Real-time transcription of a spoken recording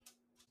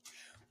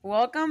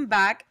Welcome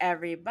back,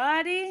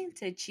 everybody,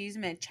 to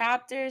Cheesemate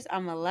Chapters.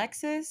 I'm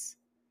Alexis.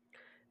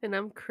 And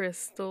I'm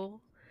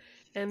Crystal.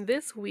 And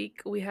this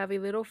week we have a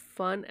little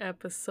fun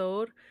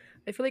episode.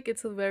 I feel like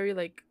it's a very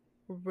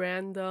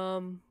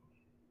random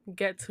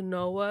get to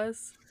know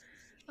us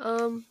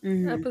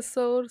hmm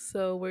episode.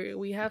 So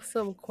we have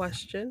some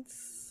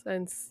questions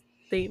and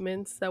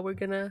statements that we're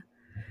gonna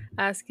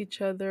ask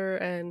each other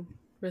and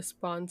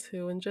respond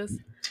to, and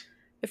just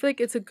I feel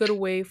like it's a good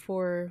way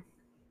for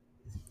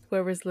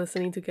whoever's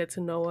listening to get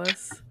to know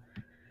us.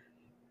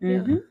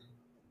 Yeah. hmm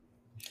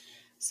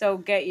So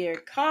get your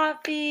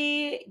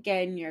coffee,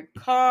 get in your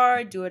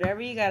car, do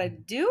whatever you gotta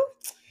do,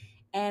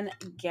 and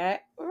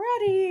get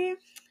ready.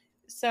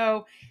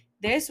 So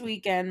this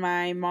weekend,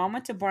 my mom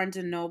went to Barnes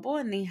and Noble,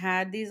 and they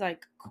had these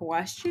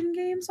question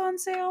games on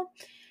sale.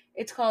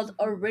 It's called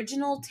Mhm.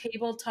 Original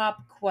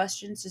Tabletop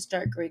Questions to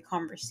Start Great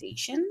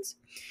Conversations.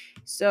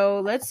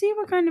 So let's see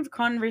what kind of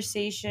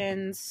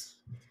conversations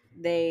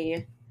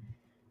they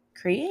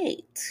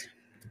create.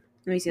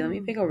 Let me see. Let me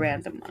Hmm. pick a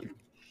random one.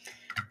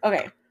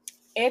 Okay.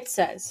 It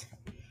says,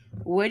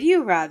 would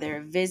you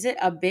rather visit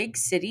a big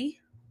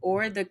city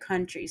or the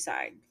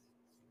countryside?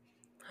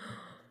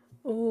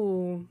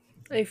 Oh,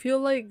 I feel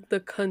like the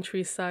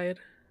countryside.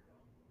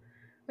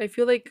 I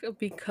feel like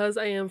because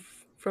I am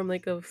from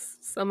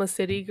I'm a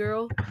city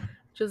girl,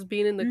 just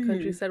being in the hmm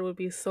countryside would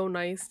be so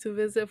nice to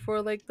visit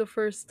for like the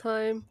first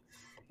time.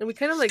 And we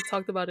kind of like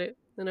talked about it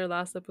in our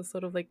last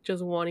episode of like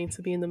just wanting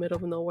to be in the middle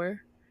of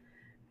nowhere.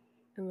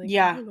 And like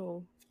I Yeah. don't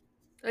know.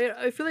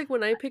 I feel like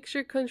when I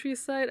picture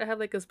countryside, I have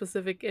like a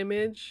specific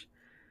image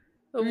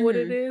of what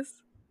it hmm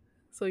is.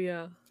 So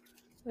yeah,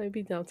 I'd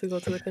be down to go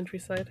to the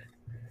countryside.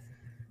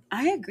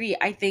 I agree.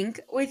 I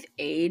think with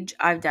age,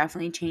 I've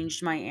definitely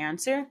changed my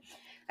answer.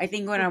 I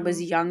think when I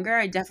was Mhm. younger,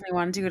 I definitely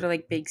wanted to go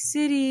to big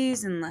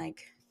cities and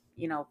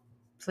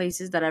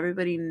places that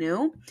everybody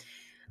knew.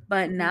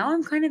 But now Mhm.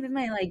 I'm kind of in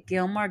my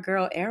Gilmore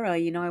Girl era.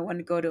 I want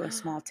to go to a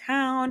small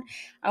town.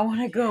 I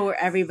want to go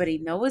where everybody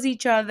knows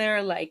each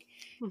other,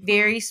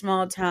 Mhm. very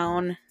small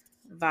town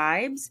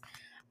vibes.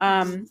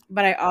 Mhm.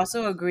 But I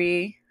also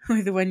agree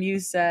with when you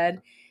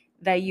said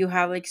that you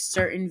have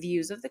certain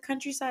views of the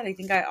countryside. I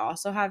think I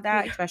also have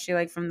that, Yeah.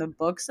 especially from the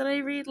books that I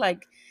read,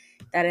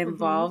 that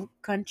Mhm. involve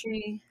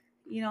country,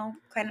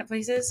 kind of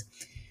places.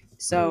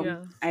 So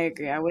Yeah. I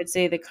agree. I would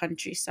say the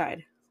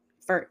countryside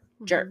for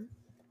sure. Mhm.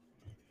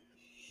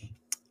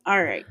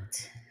 All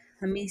right.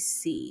 Let me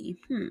see.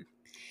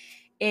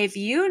 If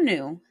you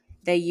knew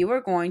that you were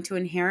going to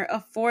inherit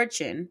a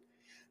fortune,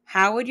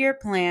 how would your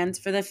plans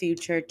for the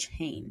future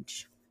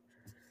change?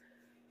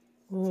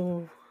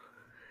 Oh.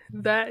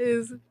 That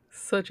is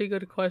such a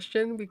good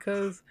question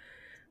because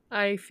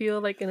I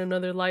feel like in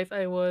another life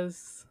I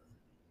was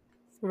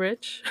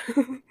rich.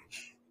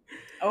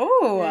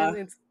 Oh, and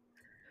it's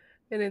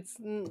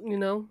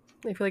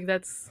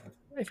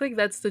I feel like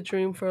that's the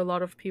dream for a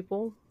lot of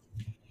people,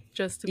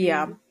 just to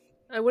yeah. be,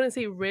 I wouldn't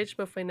say rich,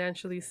 but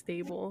financially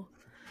stable.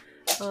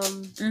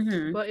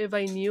 Mm-hmm. But if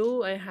I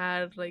knew I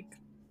had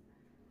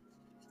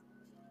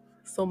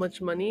so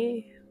much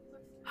money,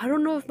 I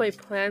don't know if my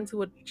plans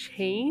would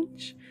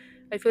change.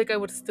 I feel like I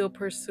would still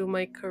pursue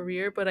my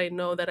career, but I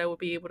know that I would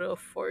be able to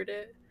afford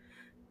it.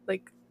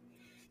 Like,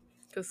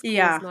 because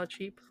school is Yeah. not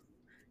cheap.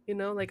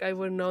 Like I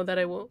would know that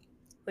I won't,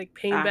 like,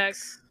 paying back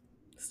Facts.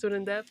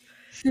 student debt.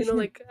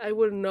 Like I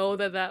would know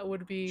that that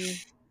would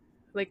be,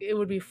 like, it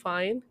would be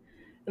fine.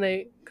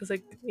 And because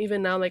like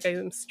even now, like,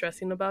 I'm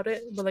stressing about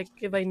it, but like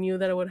if I knew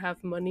that I would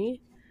have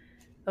money,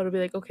 I would be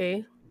like,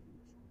 okay,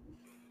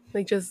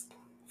 like, just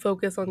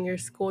focus on your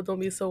school, don't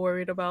be so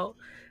worried about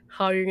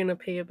how you're gonna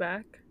pay it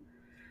back.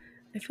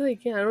 I feel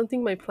like, yeah, I don't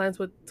think my plans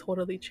would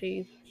totally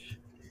change.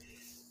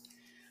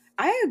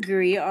 I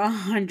agree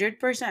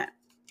 100%.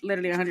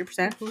 Literally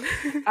 100%.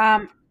 Mhm.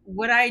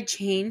 Would I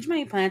change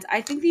my plans?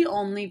 I think the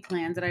only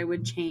plans that I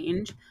would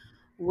change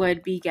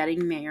would be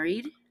getting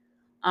married.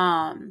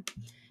 Um,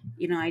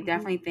 I Mhm.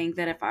 definitely think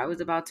that if I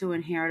was about to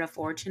inherit a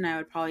fortune, I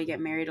would probably get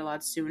married a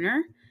lot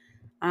sooner.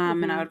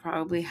 And I Mhm. would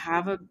probably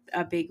have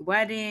a big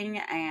wedding.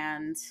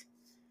 And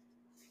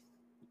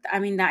I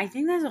mean, I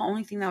think that's the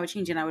only thing that would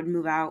change. And I would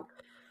move out,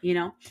 you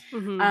know?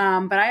 Mhm.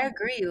 But I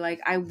agree.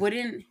 I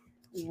wouldn't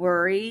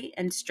worry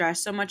and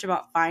stress so much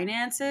about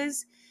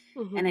finances.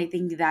 And I Mhm.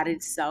 think that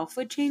itself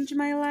would change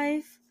my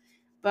life.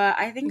 But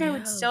I think I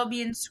would Yeah. still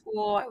be in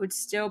school. I would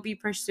still be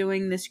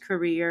pursuing this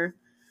career.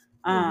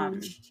 Um,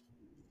 Mhm.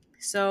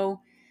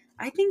 so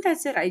I think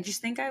that's it. I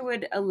just think I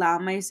would allow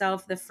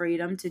myself the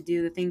freedom to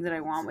do the things that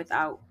I want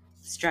without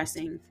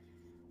stressing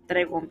that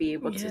I won't be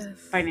able to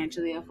Yes.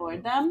 financially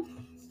afford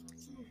them.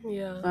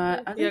 Yeah.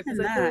 But other Yeah, because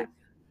than I feel that,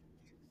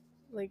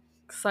 like,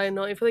 side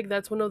note, I feel like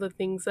that's one of the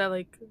things that,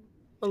 like,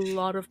 a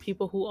lot of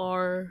people who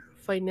are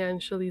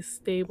financially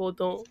stable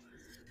don't,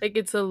 like,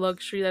 it's a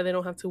luxury that they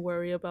don't have to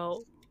worry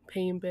about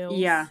paying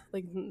yeah, bills.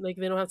 Like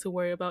they don't have to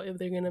worry about if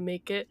they're gonna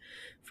make it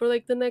for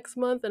like the next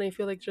month. And I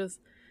feel like just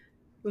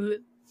li-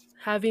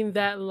 having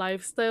that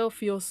lifestyle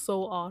feels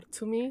so odd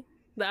to me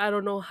that I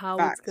don't know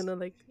how it's facts. gonna,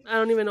 like, I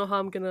don't even know how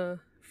I'm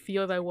gonna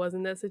feel if I was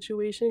in that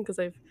situation because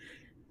I've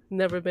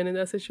never been in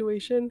that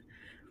situation.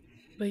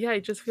 But yeah, I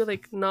just feel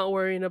like not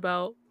worrying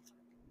about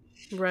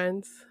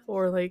rent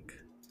or like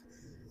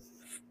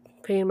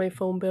paying my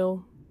phone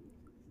bill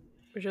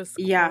or just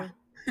Yeah,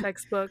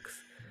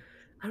 textbooks.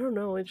 I don't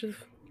know.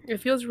 It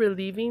feels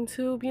relieving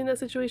to be in that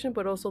situation,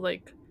 but also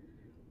like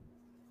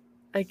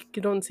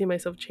don't see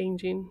myself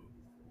changing.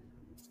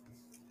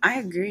 I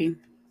agree.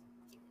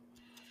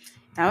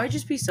 That would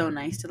just be so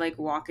nice to like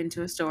walk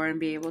into a store and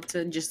be able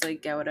to just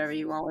like get whatever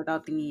you want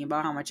without thinking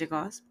about how much it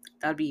costs.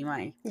 That'd be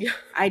my Yeah,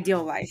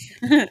 ideal life.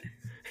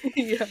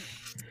 yeah.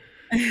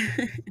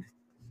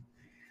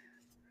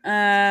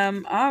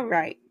 All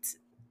right.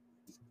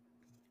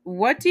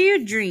 What do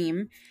you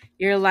dream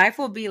your life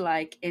will be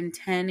like in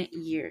 10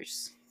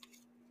 years?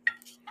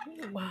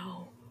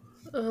 Wow.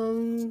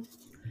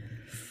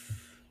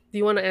 Do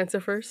you want to answer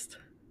first?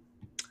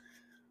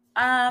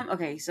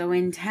 Okay, so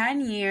in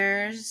 10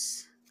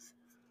 years,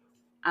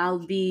 I'll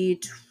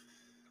be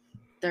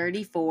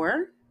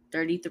 34,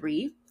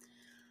 33,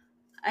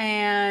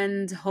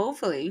 and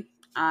hopefully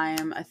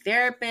I'm a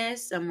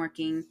therapist. I'm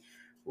working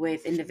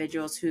with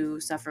individuals who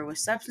suffer with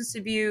substance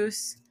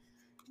abuse,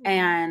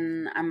 Mm-hmm.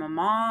 and I'm a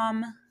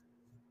mom.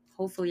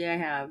 Hopefully I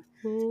have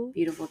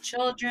beautiful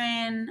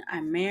children.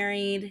 I'm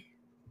married.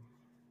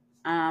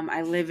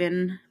 I live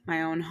in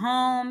my own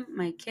home.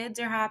 My kids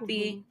are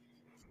Mm-hmm. happy.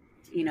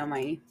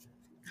 My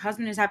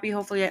husband is happy.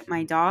 Hopefully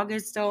my dog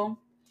is still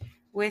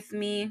with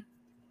me.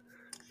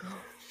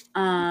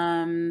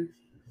 Um,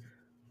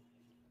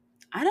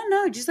 I don't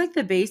know, just like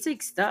the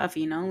basic stuff,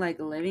 like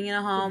living in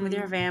a home with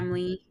your Mm-hmm.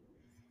 family.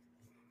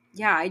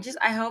 Yeah,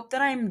 I hope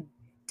that I'm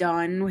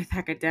done with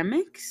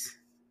academics,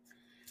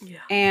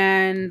 Yeah.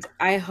 and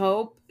I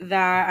hope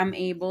that I'm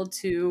able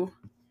to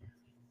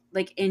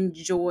like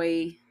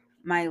enjoy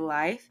my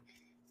life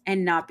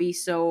and not be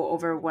so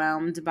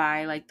overwhelmed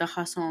by like the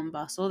hustle and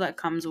bustle that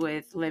comes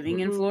with living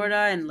in Mm-hmm. Florida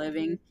and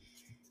living,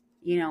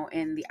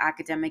 in the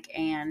academic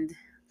and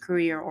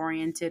career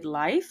oriented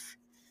life.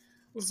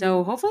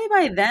 So Mm-hmm. hopefully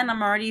by then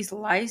I'm already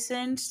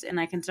licensed and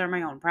I can start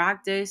my own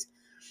practice,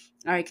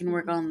 or I can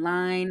work Mm-hmm.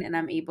 online and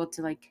I'm able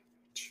to like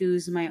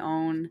choose my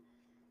own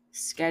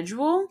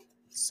schedule.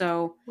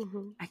 So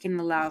Mm-hmm. I can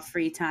allow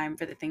free time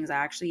for the things I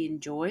actually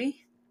enjoy,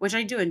 which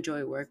I do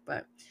enjoy work,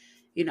 but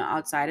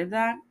outside of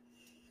that,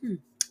 hmm,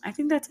 I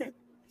think that's it.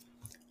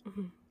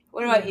 Mm-hmm.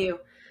 What about Yeah. you?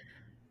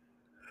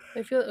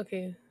 I feel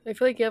okay. I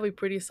feel like you have a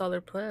pretty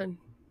solid plan.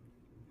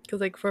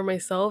 Cause like for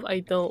myself,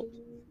 I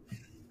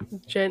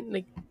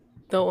like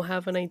don't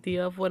have an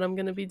idea of what I'm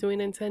gonna be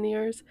doing in 10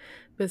 years,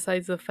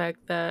 besides the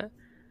fact that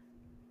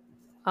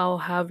I'll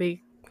have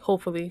a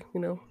hopefully,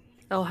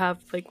 I'll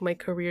have like my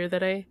career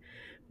that I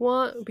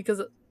want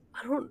because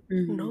I don't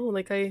Hmm. know,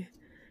 like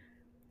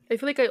I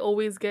feel like I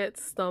always get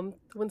stumped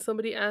when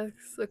somebody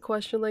asks a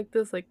question like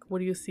this, like what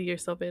do you see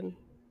yourself in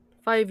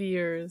 5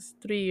 years,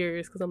 3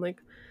 years? Because I'm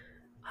like,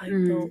 I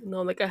Hmm. don't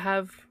know. Like I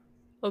have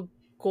a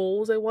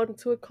goals I want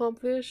to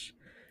accomplish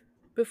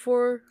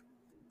before.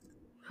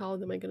 How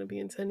old am I gonna be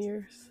in 10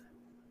 years?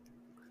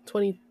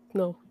 20,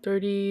 no,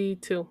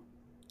 32.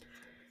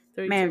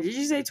 Ma'am, 32. did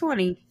you say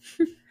 20?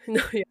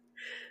 No, yeah.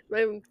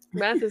 My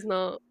math is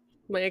not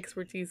my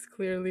expertise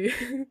clearly.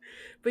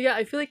 But yeah,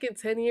 I feel like in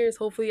 10 years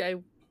hopefully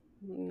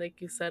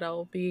like you said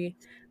I'll be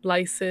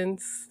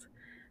licensed,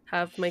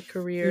 have my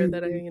career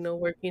that I, Hmm.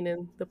 working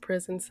in the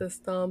prison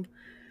system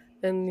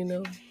and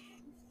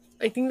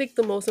I think like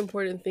the most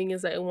important thing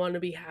is that I want to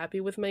be happy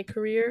with my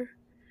career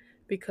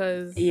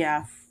because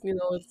Yeah.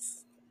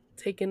 it's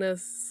taken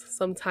us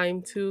some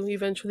time to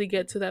eventually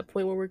get to that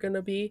point where we're going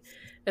to be,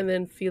 and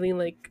then feeling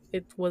like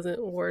it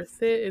wasn't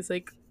worth it is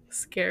like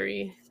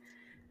scary.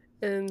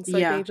 And so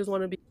I think I Yeah. just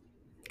want to be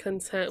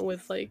content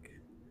with like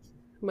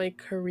my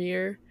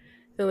career,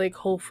 and like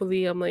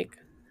hopefully I'm like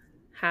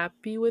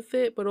happy with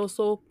it, but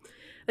also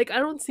like I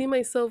don't see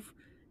myself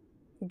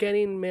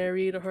getting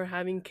married or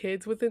having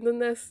kids within the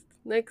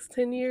next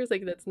 10 years.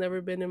 Like that's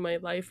never been in my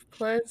life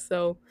plan,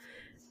 so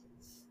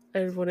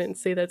I wouldn't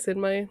say that's in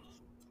my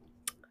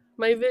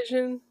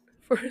vision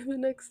for the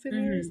next 10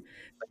 years. Hmm.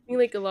 I think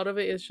like a lot of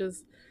it is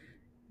just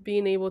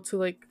being able to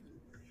like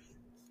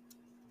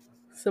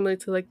similar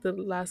to like the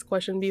last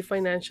question, be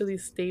financially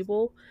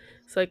stable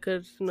so I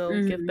could,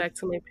 give Hmm. back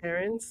to my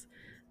parents.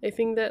 I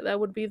think that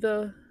would be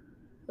the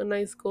a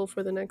nice goal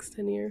for the next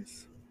 10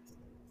 years.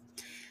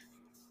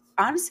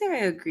 Honestly, I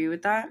agree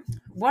with that.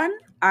 One,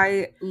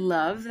 I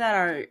love that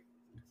our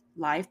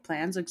life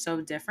plans look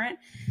so different.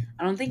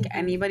 I don't think Mhm.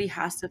 anybody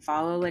has to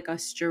follow like a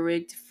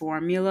strict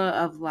formula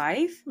of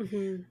life.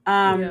 Mhm.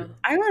 Yeah.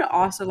 I would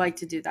also like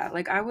to do that.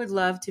 Like I would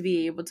love to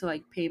be able to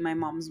like pay my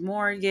mom's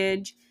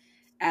mortgage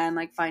and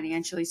like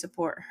financially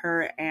support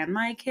her and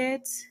my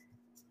kids,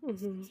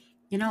 Mhm.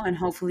 and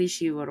hopefully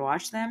she would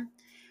watch them.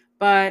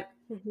 But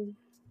Mhm.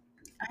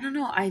 I don't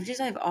know,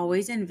 I've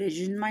always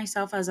envisioned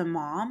myself as a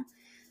mom.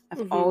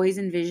 I've Mhm. always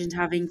envisioned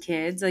having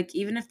kids, like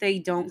even if they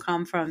don't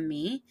come from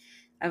me,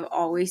 I've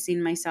always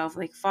seen myself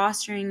like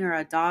fostering or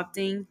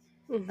adopting.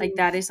 Like Mhm.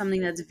 that is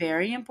something that's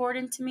very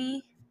important to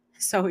me.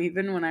 So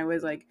even when I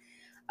was like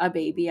a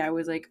baby, I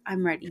was like,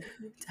 I'm ready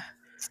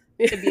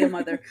to be a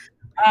mother.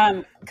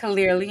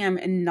 Clearly I'm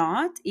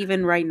not.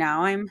 Even right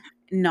now I'm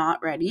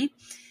not ready.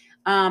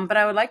 But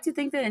I would like to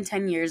think that in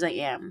 10 years I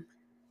am,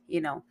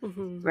 you know,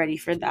 Hmm. ready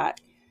for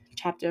that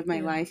chapter of my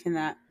Yeah. life, and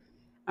that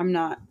I'm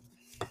not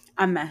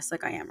a mess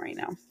like I am right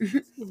now.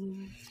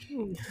 Mhm.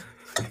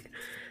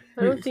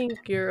 I don't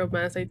think you're a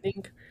mess. I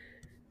think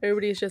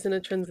everybody's just in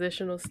a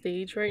transitional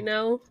stage right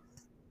now.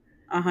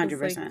 A hundred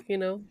Cause like percent.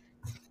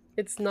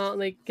 it's not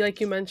like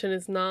you mentioned,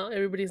 it's not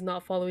everybody's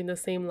not following the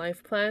same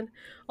life plan,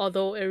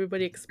 although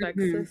everybody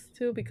expects Mhm. us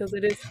to, because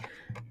it is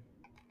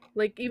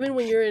like even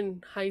when you're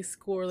in high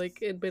school or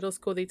like in middle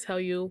school, they tell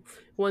you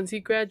once you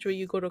graduate,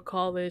 you go to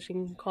college.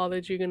 In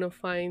college, you're gonna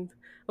find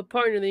a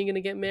partner, then you're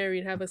gonna get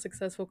married, have a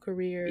successful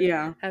career,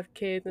 Yeah. have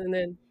kids, and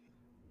then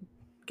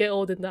get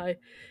old and die.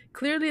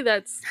 Clearly,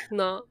 that's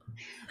not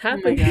Oh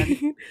my god.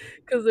 happening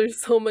because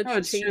there's so No, much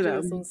it's true changes though.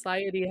 in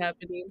society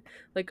happening.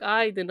 Like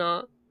I did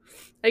not.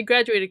 I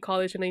graduated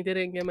college and I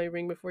didn't get my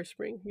ring before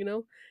spring, you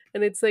know?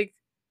 And it's like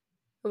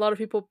a lot of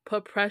people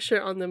put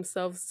pressure on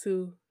themselves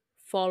to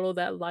follow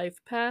that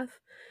life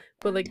path,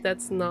 but like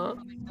that's not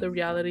the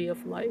reality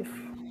of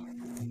life.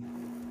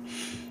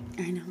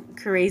 I know.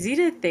 Crazy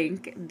to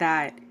think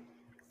that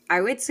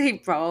I would say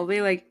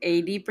probably like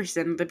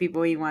 80% of the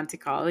people we went to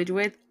college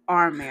with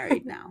are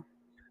married now.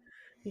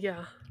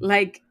 Yeah.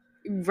 Like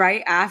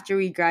right after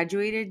we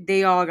graduated,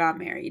 they all got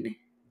married,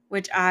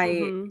 which I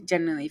Mhm.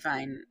 genuinely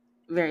find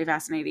very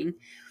fascinating.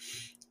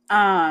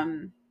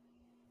 Um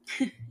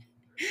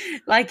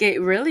like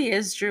it really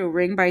is true,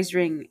 ring by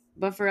ring.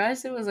 But for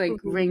us it was like Mhm.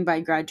 ring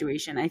by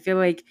graduation. I feel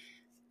like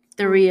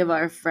three of Mm.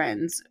 our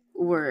friends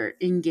were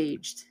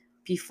engaged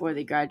before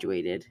they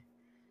graduated.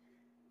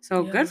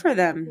 So good Yeah. for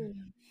them. Yeah.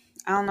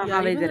 I don't know Yeah,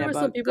 how they even did there it, were some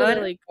but people that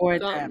good like for got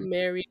them.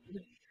 married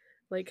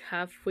like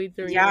halfway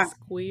during the Yeah.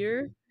 school year.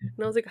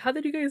 And I was like, how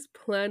did you guys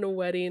plan a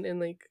wedding and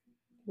like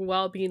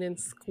while being in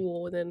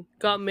school and then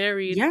got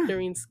married Yeah.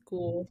 during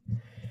school?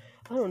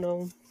 I don't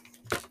know.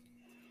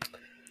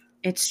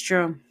 It's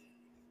true.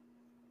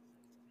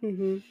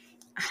 Mhm.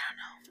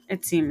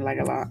 It seemed like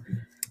a lot.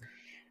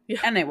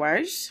 Yeah. And it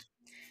was.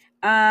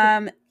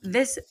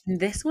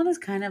 This one is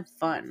kind of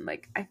fun.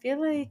 Like I feel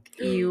like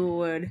you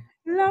would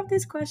love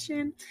this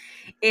question.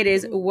 It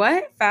is, Mhm.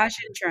 what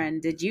fashion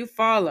trend did you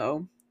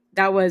follow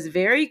that was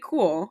very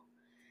cool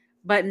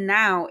but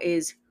now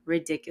is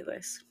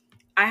ridiculous?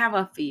 I have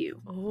a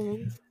few. Oh.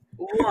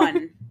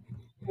 One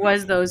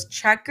was those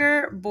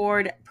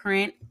checkerboard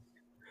print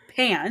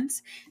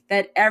pants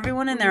that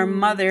everyone and their Mm.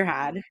 mother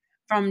had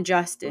from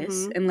Justice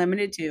Mhm. and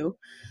Limited Too.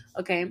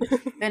 Okay.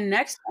 The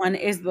next one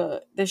is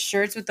the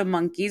shirts with the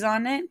monkeys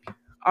on it.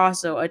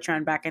 Also a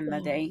trend back in the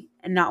Oh. day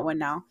and not one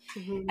now.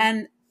 Mhm.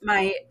 And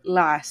my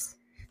last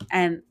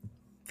and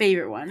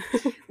favorite one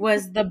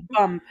was the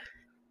bump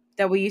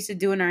that we used to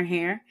do in our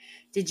hair.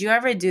 Did you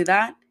ever do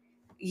that?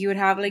 You would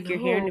have like your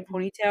hair in a No.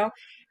 ponytail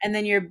and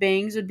then your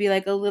bangs would be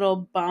like a little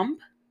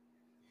bump.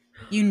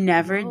 You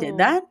never did No.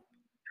 that?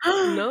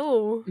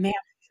 No. Man,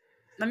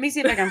 let me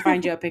see if I can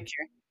find you a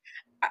picture.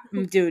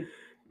 Dude,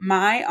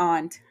 my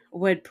aunt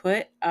would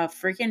put a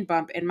freaking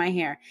bump in my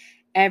hair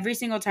every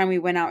single time we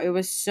went out. It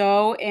was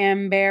so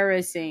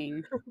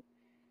embarrassing.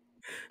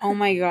 Oh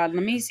my god,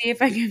 let me see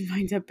if I can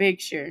find a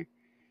picture.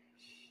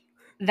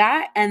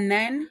 That, and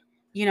then,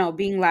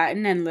 being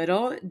Latin and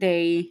little,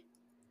 they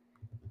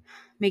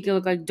make it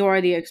look Mhm. like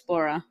Dora the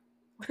Explorer,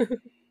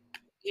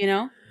 you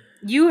know?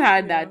 You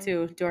had that Yeah.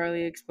 too, Dora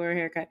the Explorer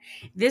haircut.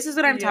 This is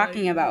what I'm Yeah, I talking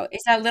did. about.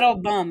 It's that little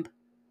bump.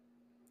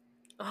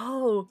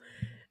 Oh,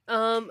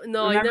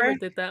 no, I never Remember?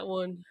 did that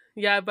one.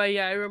 Yeah, but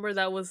yeah, I remember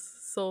that was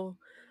so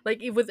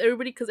like with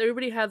everybody because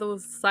everybody had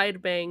those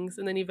side bangs,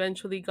 and then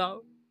eventually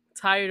got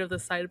tired of the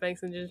side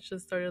bangs and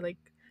just started like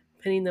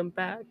pinning them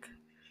back.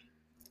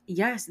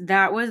 Yes,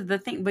 that was the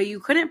thing. But you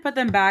couldn't put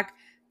them back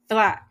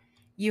flat.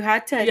 You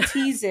had to Yeah,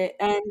 tease it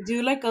and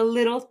do like a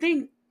little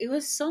thing. It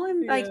was so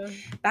like yeah.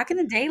 back in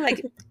the day,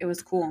 like it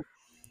was cool.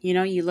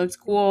 You looked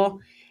cool. Hmm.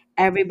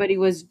 Everybody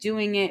was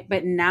doing it.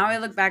 But now I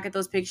look back at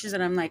those pictures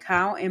and I'm like,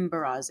 how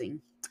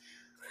embarrassing.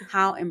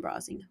 How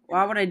embarrassing.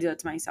 Why would I do that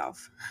to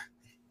myself?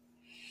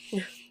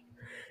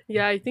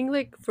 Yeah, I think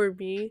like for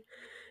me,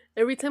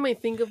 every time I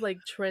think of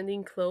like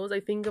trending clothes, I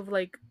think of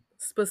like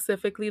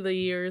specifically the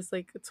years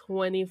like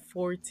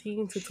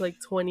 2014 to like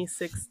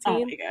Oh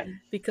 2016 my god.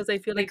 because I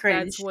feel The like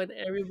that's cringe. when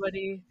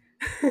everybody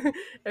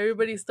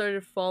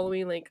started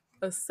following like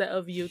a set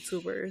of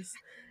YouTubers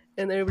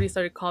and everybody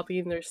started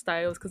copying their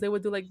styles because they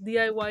would do like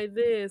DIY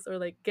this or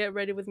like get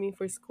ready with me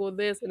for school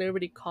this and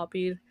everybody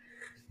copied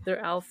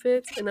their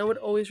outfits and I would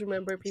always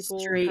remember people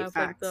Straight have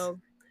facts.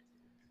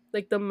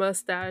 like the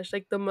mustache.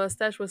 Like the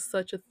mustache was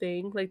such a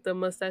thing. Like the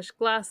mustache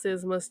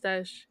glasses,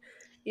 mustache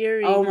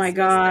Oh my earrings, mustache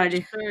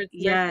god. shirts, Yes.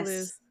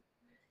 necklace,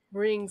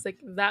 rings.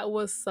 Like that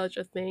was such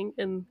a thing.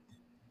 And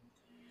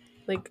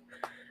like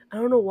I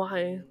don't know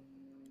why.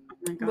 Oh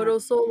my But god.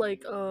 also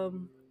like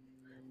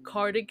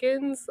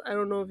cardigans. I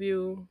don't know if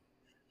you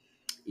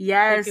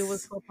like it was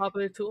Yes. so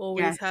popular to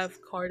always Yes.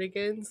 have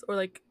cardigans or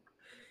like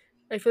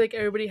I feel like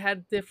everybody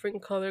had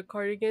different color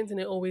cardigans and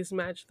it always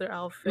matched their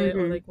outfit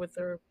or Mm-hmm. like with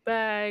their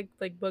bag,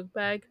 like book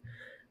bag.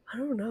 I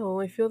don't know.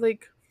 I feel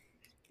like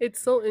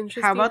it's so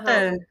How interesting about the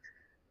how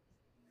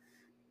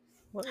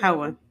what how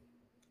happened.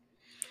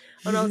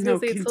 And I was gonna no,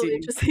 say it's so continue.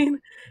 interesting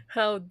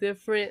how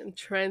different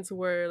trends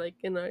were like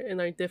in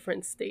our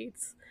different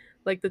states.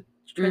 Like the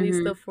trendy Mm-hmm.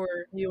 stuff for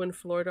you in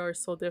Florida are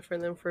so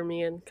different than for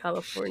me in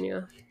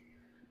California.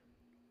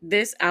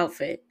 This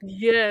outfit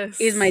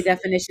is my Yes.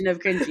 definition of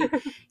cringy.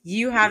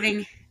 You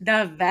having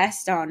the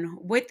vest on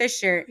with the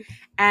shirt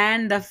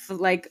and the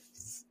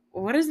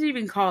what is it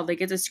even called?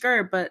 Like it's a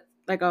skirt, but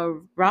like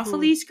a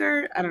Hmm. ruffly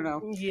skirt. I don't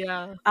know.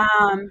 Yeah.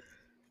 Um,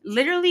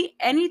 Literally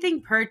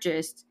anything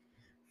purchased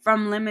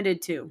from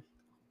Limited to,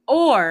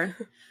 or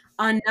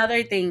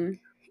another thing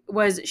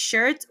was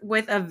shirts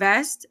with a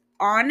vest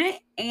on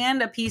it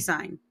and a peace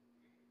sign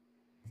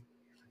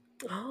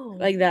Oh.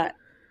 like that.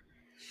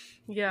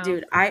 Yeah.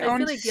 Dude, I I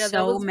feel own like yeah,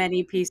 that so was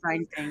many peace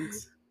sign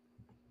things.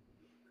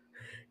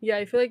 yeah,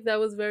 I feel like that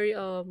was very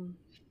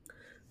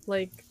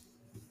like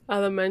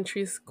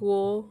elementary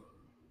school.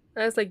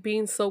 As like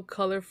being so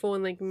colorful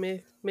and like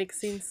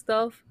mixing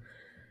stuff,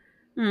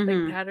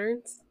 like Mm-hmm.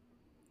 patterns.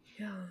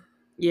 Yeah.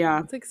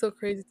 Yeah, It's like so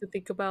crazy to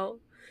think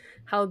about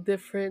how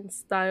different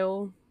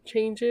style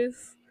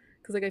changes.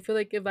 Cause like I feel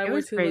like if I it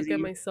were was to look at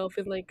crazy. myself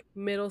in like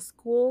middle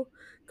school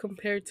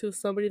compared to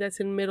somebody that's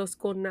in middle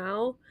school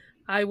now,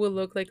 I would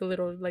look like a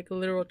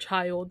literal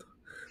child.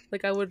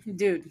 Like I would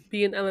Dude,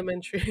 be in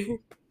elementary.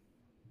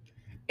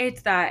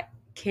 it's that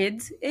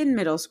kids in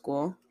middle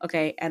school,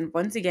 okay, and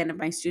once again, if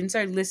my students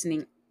are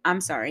listening,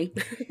 I'm sorry,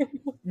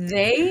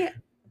 they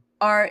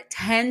are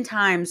 10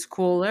 times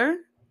cooler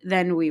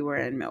than we were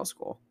in middle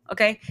school,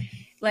 okay?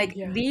 Like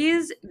Yeah.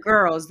 these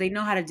girls, they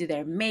know how to do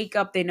their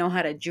makeup, they know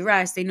how to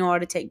dress, they know how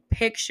to take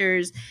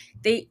pictures.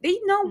 They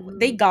know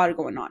they Hmm. got it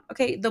going on.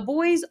 Okay? The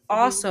boys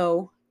Hmm.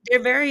 also,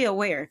 they're very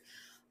aware.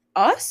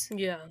 Us,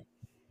 Yeah.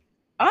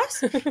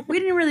 us, we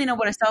didn't really know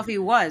what a selfie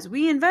was.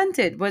 We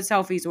invented what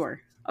selfies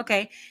were.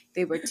 Okay?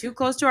 They were too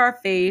close to our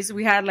face.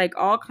 We had like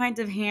all kinds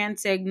of hand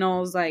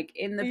signals like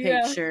in the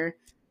Yeah. picture.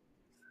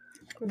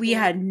 We Hmm.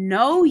 had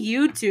no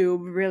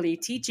YouTube really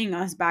teaching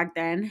us back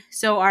then.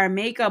 So our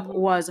makeup Hmm.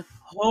 was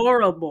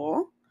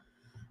horrible.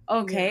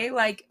 Yeah. Okay?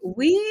 Like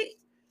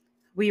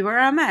we were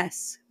a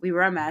mess. We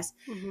were a mess.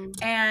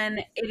 Hmm. And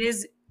it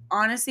is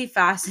honestly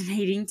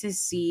fascinating to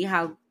see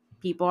how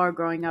people are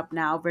growing up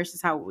now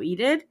versus how we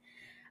did.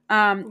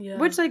 Yeah.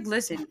 Which like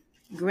listen,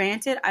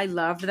 granted, I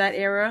loved that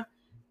era.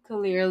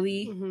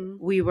 Clearly, Hmm.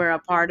 we were a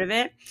part of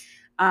it.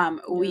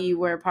 Yeah. We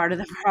were part of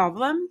the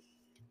problem.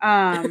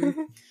 Um,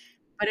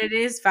 but it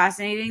is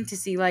fascinating to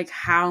see like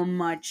how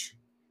much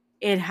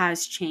it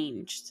has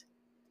changed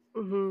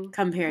Hmm.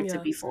 compared to Yeah.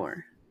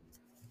 before.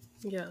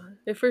 Yeah,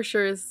 it for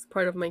sure is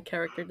part of my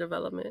character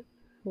development.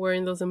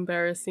 Wearing those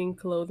embarrassing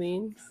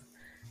clothings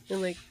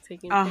and like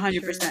taking 100%.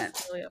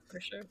 pictures. Oh yeah, for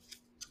sure.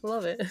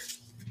 Love it.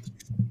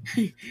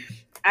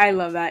 I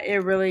love that. It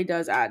really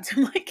does add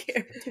to my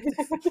character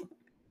development.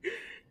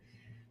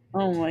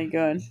 Oh my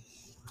god.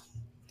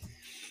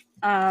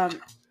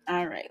 Um,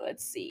 all right,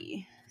 let's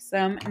see.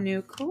 Some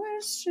new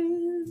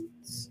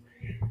questions.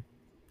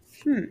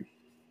 Hmm.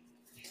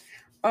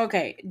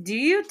 Okay. Do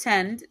you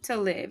tend to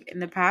live in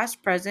the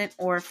past, present,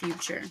 or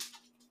future?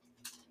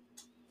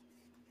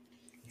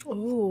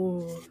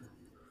 Oh.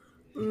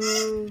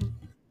 Mm,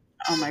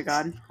 Oh my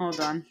god. Hold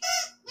on.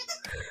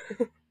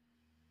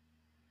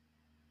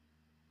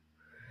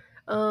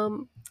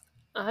 um,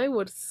 I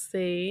would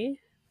say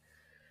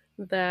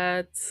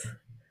that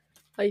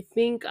I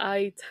think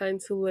I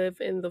tend to live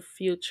in the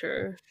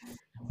future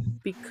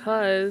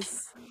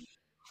because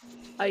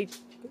I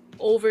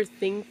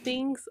overthink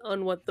things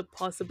on what the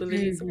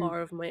possibilities Hmm.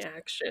 are of my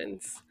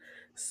actions.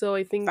 So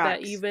I think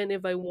that Facts. even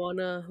if I want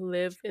to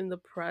live in the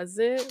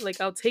present,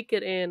 like I'll take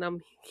it in,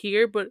 I'm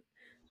here, but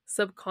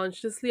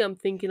subconsciously I'm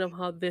thinking of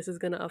how this is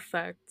going to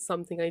affect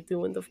something I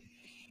do in the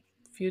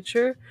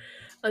future.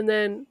 And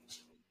then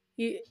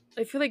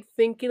I feel like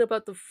thinking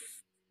about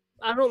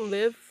I don't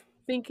live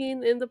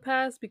thinking in the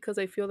past because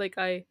I feel like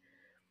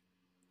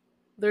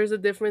there's a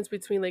difference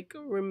between like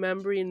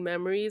remembering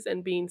memories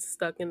and being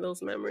stuck in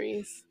those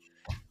memories.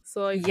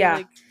 So I feel Yeah,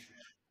 like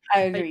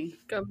I I agree.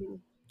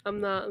 I'm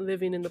not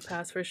living in the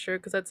past for sure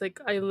because that's like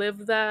I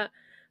lived that,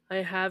 I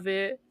have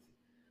it.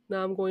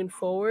 Now I'm going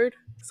forward.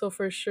 So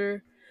for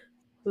sure,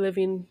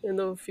 living in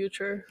the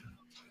future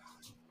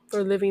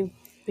or living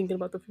thinking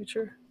about the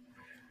future.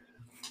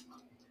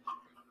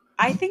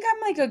 I think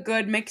I'm like a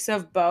good mix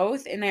of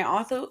both, and I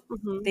also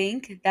Mhm.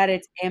 think that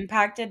it's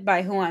impacted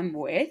by who I'm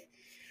with.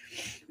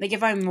 Like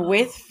if I'm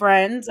with Oh.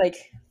 friends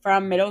like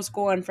from middle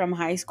school and from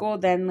high school,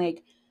 then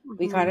like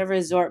we kind Mhm. of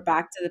resort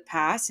back to the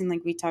past and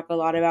like we talk a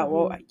lot about Mhm.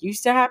 what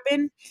used to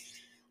happen.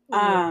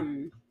 Yeah.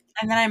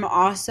 And then I'm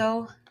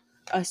also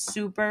a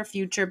super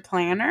future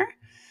planner.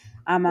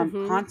 I'm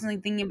Mhm. constantly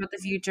thinking about the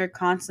future,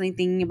 constantly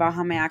thinking about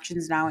how my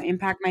actions now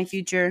impact my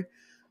future,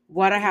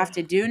 what I have Yeah.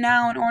 to do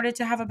now in order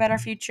to have a better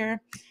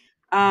future.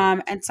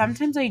 And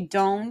sometimes I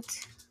don't.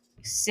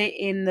 sit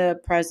in the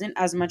present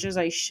as much as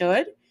I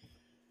should.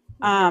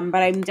 Yeah.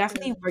 But I'm Yeah.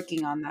 definitely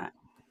working on that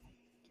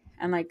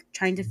and like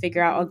trying to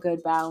figure out a Hmm.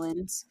 good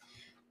balance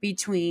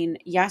between,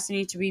 yes, I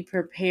need to be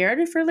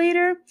prepared for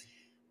later,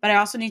 but I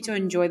also need to Hmm.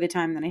 enjoy the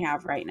time that I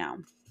have right now.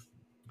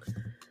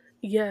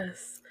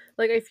 Yes.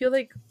 Like I feel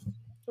like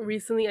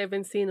recently I've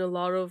been seeing a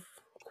lot of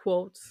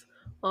quotes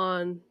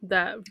on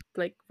that,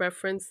 like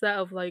reference that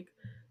of like,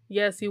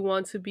 yes, you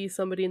want to be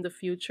somebody in the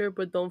future,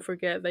 but don't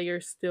forget that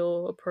you're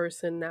still a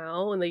person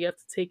now and that you have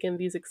to take in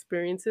these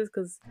experiences,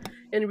 because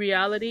in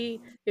reality,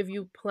 if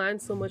you plan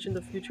so much in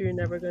the future, you're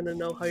never going to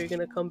know how you're going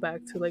to come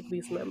back to like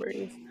these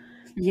memories.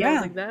 And I was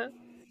Yeah. like, that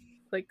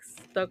like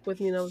stuck with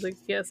me, and I was like,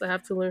 yes, I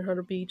have to learn how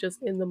to be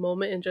just in the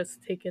moment and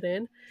just take it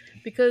in,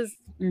 because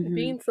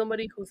Mm-hmm. being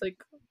somebody who's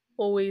like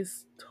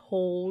always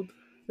told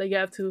that you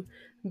have to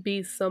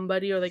be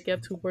somebody, or like you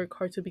have to work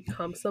hard to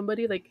become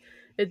somebody, like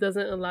it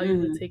doesn't allow you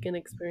to Mm-hmm. take in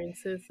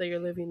experiences that you're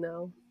living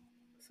now.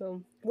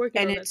 So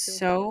working And on that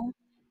too.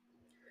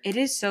 it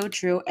is so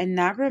true. And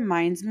that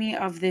reminds me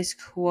of this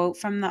quote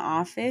from The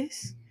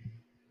Office.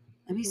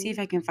 Let me see Hmm. if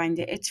I can find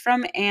it. It's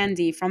from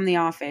Andy from The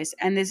Office.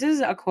 And this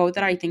is a quote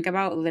that I think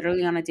about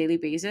literally on a daily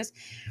basis.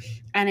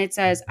 And it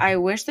says, I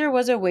wish there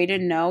was a way to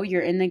know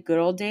you're in the good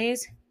old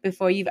days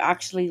before you've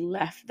actually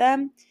left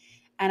them.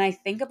 And I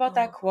think about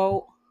that Oh,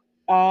 quote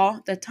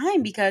all the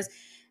time because,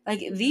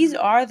 like, these yeah.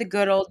 are the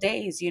good old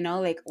days,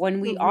 like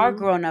when we are Hmm.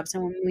 grown ups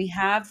and when we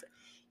have,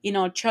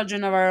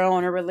 children of our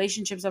own or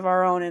relationships of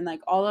our own and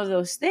like all of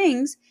those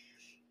things.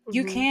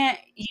 You Hmm. can't,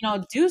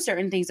 do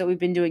certain things that we've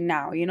been doing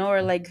now,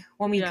 or like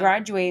when we Yeah.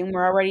 graduate and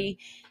we're already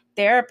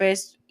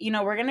therapists,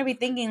 we're going to be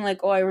thinking like,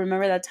 oh, I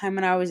remember that time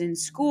when I was in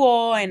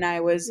school and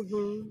I was,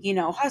 Hmm.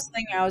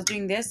 hustling, I was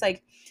doing this.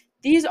 Like,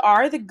 these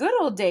are the good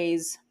old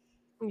days,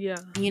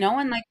 Yeah.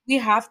 and like we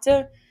have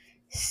to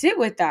sit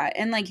with that.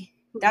 And like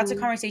that's a Hmm.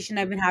 conversation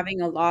I've been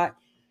having a lot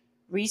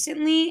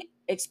recently,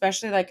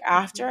 especially like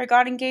after I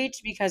got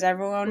engaged, because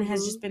everyone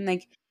has just Hmm. been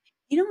like,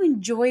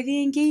 enjoy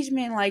the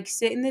engagement, like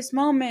sit in this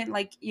moment,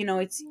 like,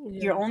 it's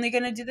you're Yeah. only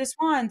gonna do this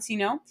once,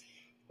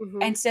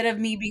 Hmm. instead of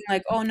me being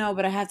like, oh no,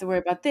 but I have to worry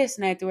about this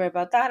and I have to worry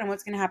about that and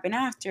what's gonna happen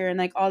after and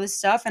like all this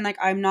stuff. And like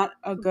I'm not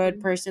a good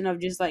Hmm. person of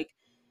just like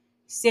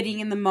sitting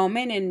in the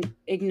moment and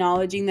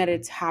acknowledging that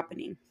it's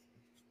happening,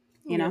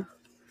 you Yeah. know?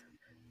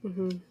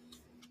 Hmm.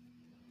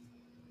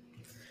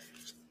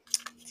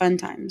 Fun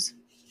times.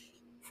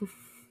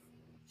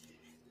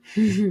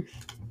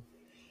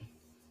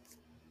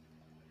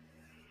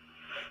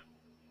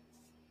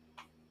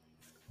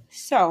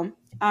 So,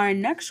 our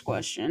next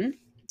question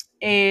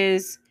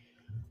is,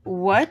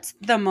 what's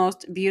the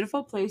most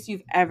beautiful place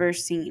you've ever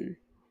seen?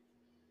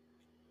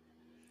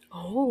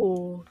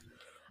 Oh.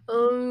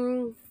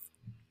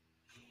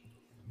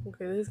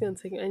 Okay, this is gonna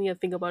take. I need to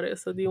think about it.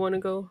 So, do you want to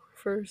go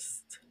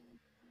first?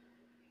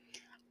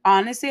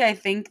 Honestly, I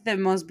think the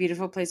most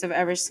beautiful place I've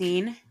ever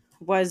seen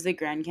was the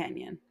Grand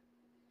Canyon.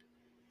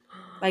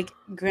 Like,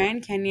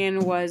 Grand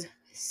Canyon was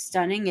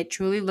stunning. It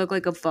truly looked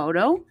like a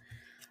photo.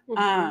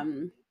 Mm-hmm.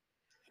 Um,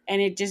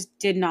 and it just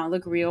did not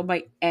look real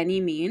by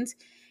any means.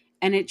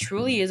 And it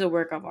truly is a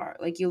work of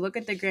art. Like, you look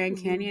at the Grand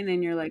Mm-hmm. Canyon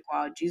and you're like,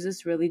 wow,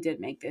 Jesus really did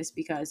make this,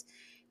 because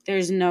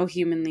there's no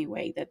humanly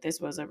way that this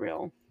was a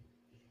real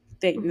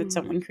thing that Mm-hmm.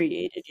 someone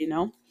created?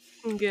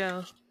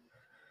 Yeah,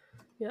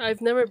 yeah.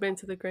 I've never been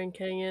to the Grand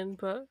Canyon,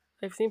 but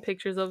I've seen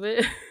pictures of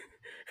it.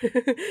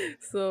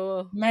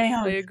 So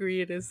I Man.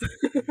 agree. It is.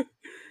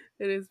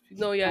 It is.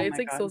 No, yeah. Oh It's my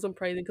like so God.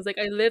 surprising because like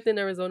I lived in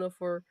Arizona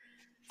for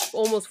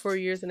almost 4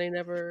 years and I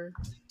never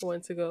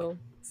went to go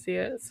see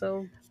it.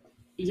 So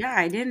Yeah,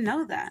 I didn't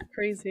know it's that.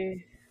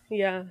 crazy.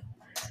 Yeah,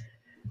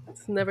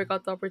 it's never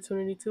got the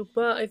opportunity to.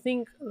 But I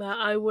think that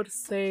I would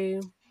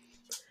say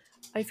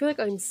I feel like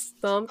I'm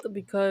stumped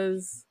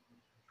because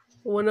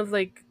one of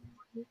like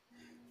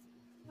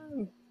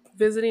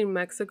visiting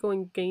Mexico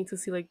and getting to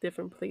see like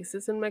different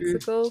places in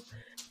Mm. Mexico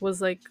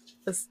was like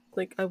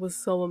like I was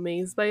so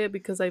amazed by it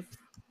because I've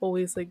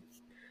always like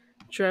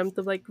dreamt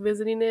of like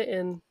visiting it,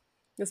 and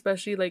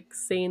especially like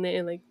seeing it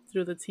in like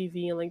through the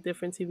TV and like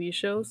different TV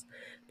shows.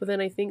 But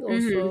then I think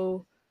Mhm.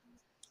 also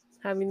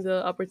having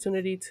the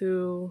opportunity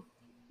to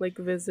like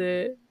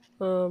visit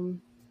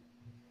um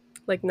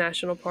like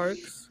national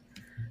parks.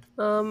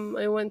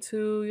 I went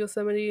to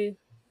Yosemite,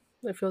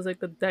 it feels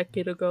like a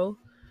decade ago,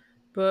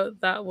 but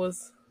it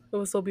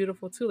was so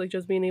beautiful too, like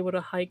just being able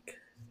to hike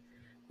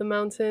the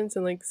mountains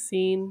and like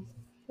seeing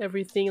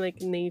everything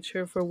like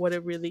nature for what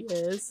it really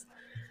is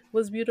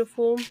was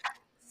beautiful.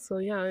 So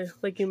yeah,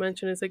 like you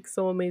mentioned, it's like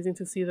so amazing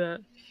to see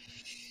that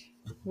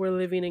we're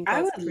living in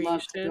I God's would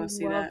love to go creation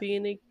see while that.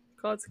 being in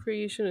God's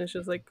creation. It's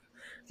just like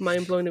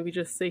mind blowing if we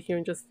just sit here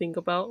and just think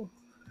about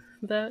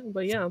that.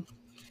 But yeah.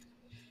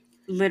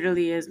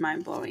 Literally is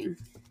mind blowing.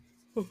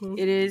 Hmm.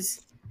 It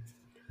is.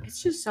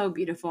 It's just so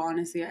beautiful,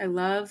 honestly. I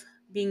love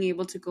being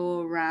able to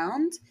go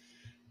around,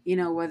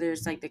 whether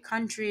it's like the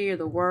country or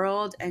the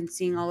world and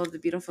seeing all of the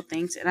beautiful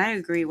things. And I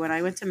agree. When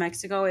I went to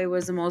Mexico, it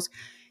was the most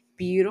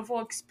beautiful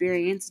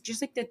experience.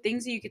 Just like the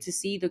things that you get to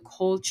see, the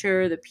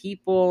culture, the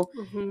people,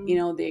 Mm-hmm.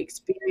 the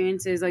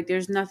experiences. Like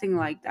there's nothing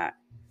like that.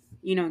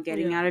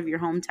 Getting Yeah. out of your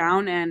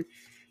hometown and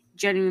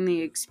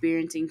genuinely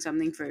experiencing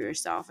something for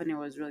yourself, and it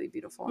was really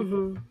beautiful.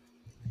 Mm-hmm.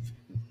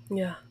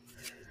 Yeah.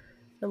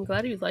 I'm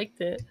glad you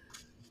liked it.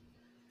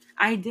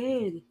 I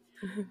did.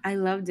 I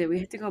loved it. We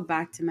have to go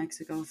back to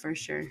Mexico for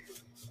sure.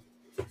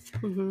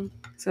 Mm-hmm.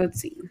 So let's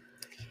see.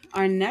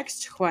 Our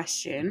next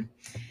question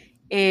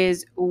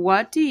is,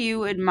 what do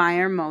you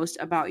admire most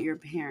about your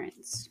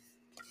parents?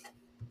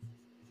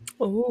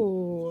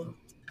 Oh,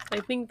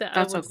 I think that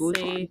I That's a would good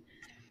one. say,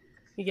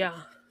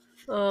 yeah.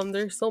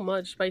 There's so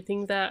much, but I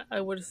think that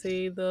I would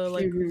say the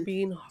like Hmm.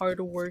 being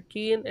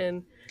hardworking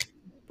and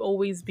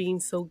always being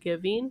so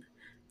giving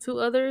to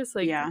others,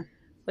 Yeah.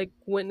 like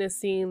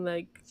witnessing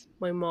like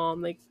my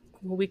mom, like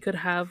we could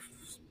have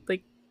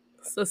like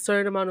a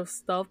certain amount of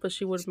stuff, but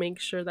she would make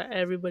sure that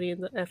everybody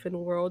in the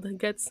effing world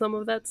gets some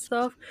of that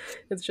stuff.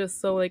 It's just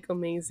so like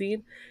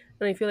amazing,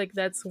 and I feel like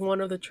that's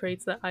one of the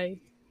traits that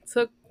I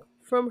took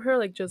from her,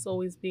 like just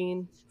always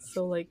being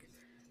so like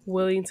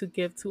willing to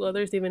give to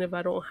others even if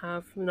I don't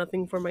have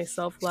nothing for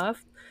myself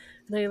left.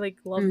 And I like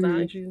love that.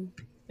 Hmm. And she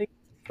like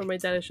for my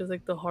dad it's just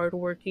like the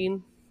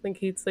hardworking, like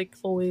he's like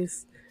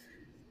always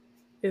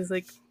is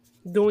like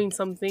doing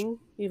something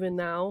even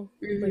now,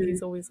 like Hmm.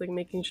 he's always like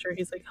making sure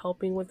he's like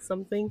helping with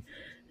something.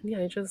 And yeah,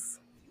 I just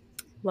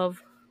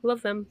love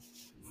them.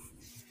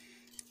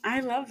 I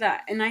love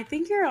that. And I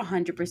think you're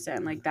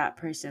 100% like that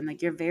person.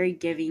 Like you're very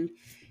giving,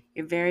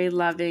 you're very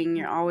loving,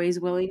 you're always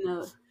willing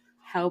to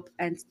help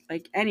and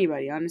like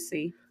anybody,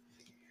 honestly.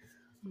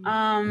 Mhm.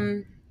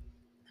 Um,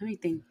 Let me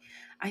think.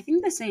 I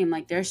think the same.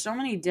 Like there's so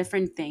many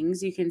different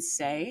things you can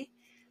say,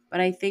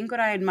 but I think what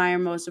I admire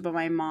most about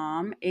my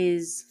mom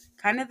is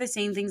kind of the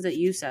same things that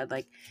you said.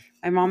 Like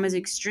my mom is Mhm.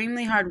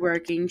 extremely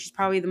hardworking. She's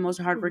probably the most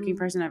hardworking Mhm.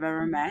 person I've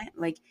ever met.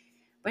 Like,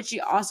 but she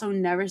also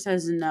never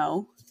says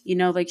no.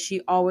 Like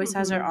she always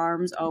has her Mhm.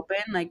 arms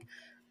open, like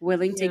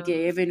willing to Yeah.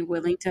 give and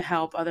willing to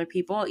help other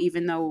people,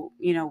 even though,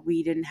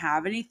 we didn't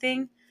have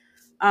anything.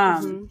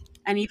 um Mhm.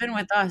 and even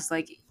with us,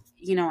 like,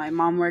 my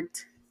mom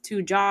worked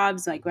two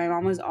jobs. Like my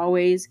mom was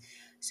always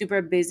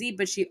super busy,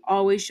 but she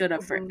always showed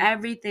up for Mhm.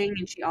 everything,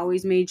 and she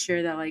always made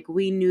sure that like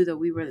we knew that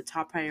we were the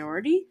top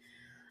priority.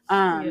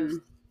 Yes.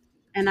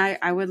 And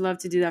I would love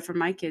to do that for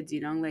my kids,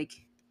 like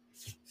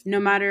no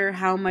matter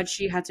how much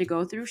she had to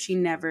go through, she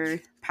never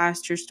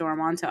passed her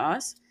storm on to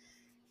us,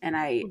 and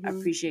I Mhm.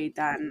 appreciate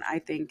that, and I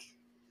think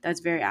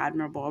that's very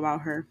admirable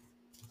about her.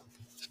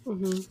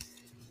 Mhm.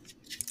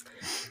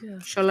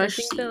 Yeah. So I let's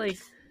think that see.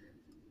 like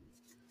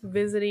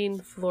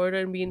visiting Florida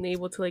and being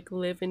able to like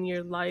live in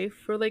your life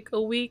for like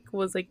a week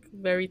was like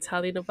very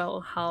telling about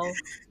how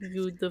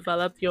you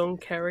developed your own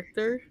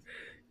character.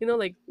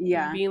 Like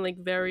Yeah. being like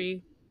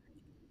very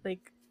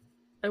like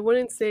I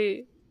wouldn't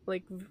say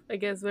like I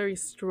guess very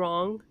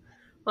strong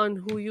on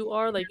who you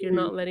are. Like you're Mhm.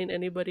 not letting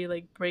anybody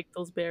like break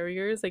those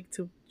barriers like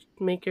to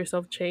make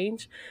yourself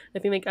change. I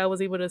think like I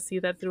was able to see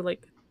that through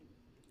like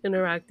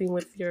interacting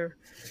with your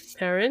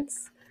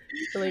parents.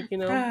 And like,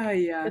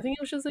 I Yeah. think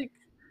it was just like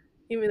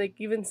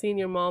even seeing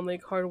your mom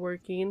like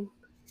hardworking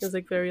is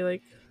like very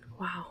like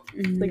wow.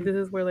 Like Mhm. this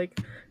is where like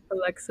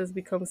Alexis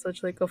becomes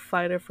such like a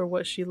fighter for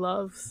what she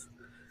loves.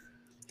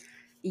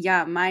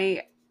 Yeah,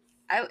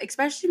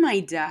 especially my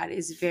dad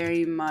is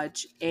very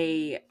much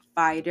a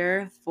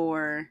fighter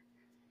for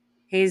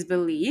his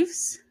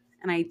beliefs,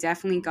 and I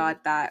definitely Mhm.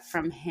 got that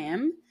from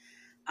him.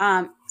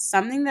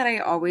 Something that I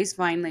always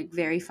find like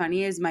very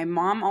funny is my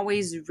mom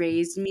always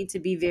raised me to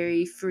be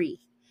very free.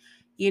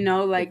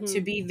 Like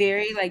to Mhm. be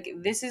very like,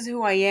 this is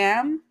who I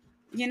am.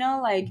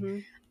 Like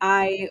Mhm.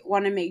 I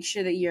want to make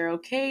sure that you're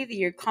okay, that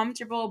you're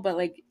comfortable, but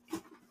like,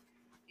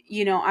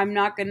 I'm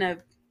not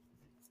gonna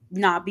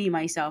not be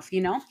myself.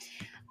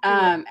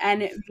 Yeah.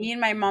 And me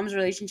and my mom's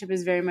relationship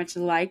is very much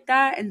like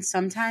that. And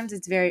sometimes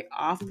it's very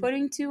off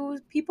putting to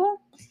people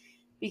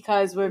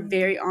because we're Mhm.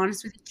 very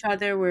honest with each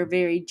other. We're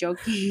very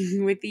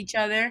joking with each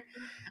other.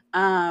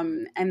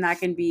 And that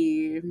can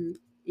be,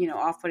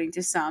 off putting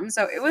to some.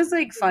 So it was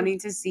like funny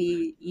to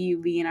see you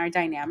be in our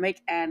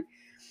dynamic. And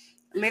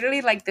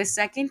literally, like the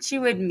second she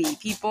would meet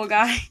people,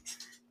 guys,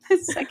 the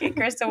second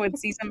Krista would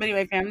see somebody in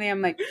my family,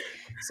 I'm like,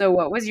 so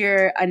what was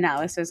your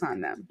analysis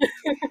on them?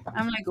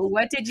 I'm like,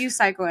 what did you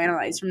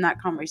psychoanalyze from that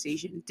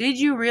conversation? Did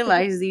you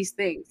realize these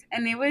things?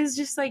 And it was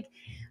just like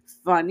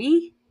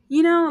funny,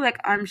 like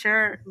I'm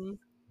sure Mhm.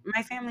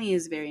 my family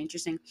is very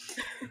interesting,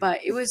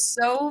 but it was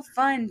so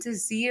fun to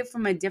see it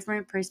from a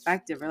different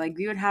perspective. Or like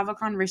we would have a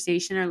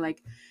conversation, or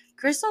like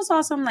Crystal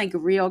saw some like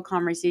real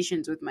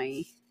conversations with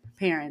my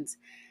parents.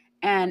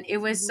 And it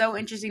was Mhm. so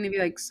interesting to be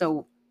like,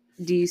 so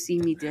do you see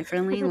me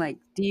differently? Like,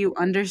 do you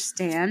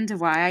understand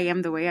why I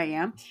am the way I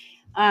am?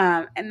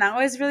 And that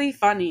was really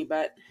funny,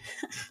 but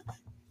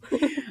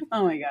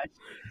oh my gosh.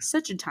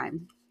 Such a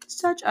time.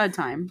 Such a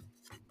time.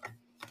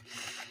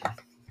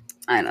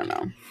 I don't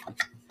know.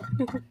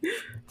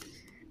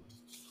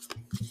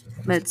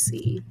 Let's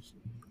see.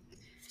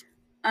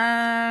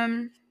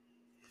 Um,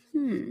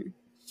 hmm.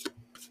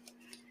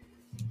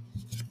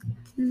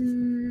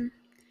 Hmm.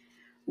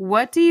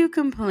 What do you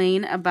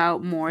complain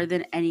about more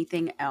than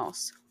anything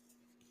else?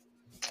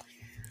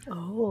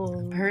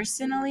 Oh.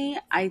 Personally,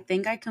 I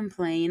think I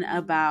complain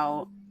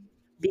about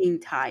being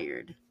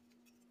tired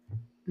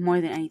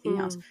more than anything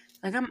else. Mm.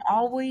 Like I'm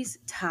always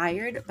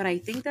tired, but I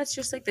think that's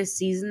just like the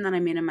season that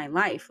I'm in my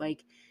life.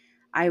 Like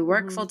I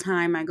work full Mhm.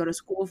 time, I go to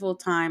school full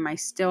time, I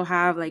still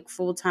have like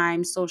full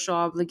time social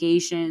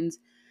obligations.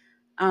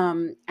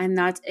 And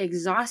that's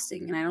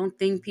exhausting. And I don't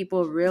think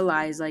people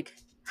realize like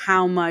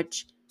how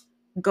much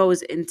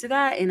goes into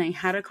that. And I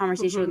had a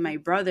conversation with Mhm. my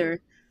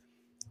brother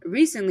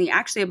recently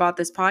actually about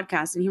this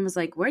podcast, and he was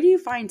like, where do you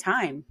find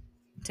time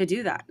to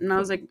do that? And I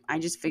was like, I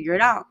just figure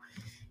it out,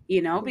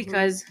 Mhm.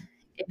 because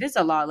it is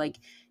a lot. Like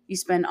you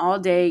spend all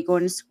day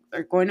going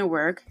to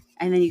work,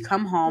 and then you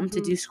come home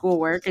to Mhm. do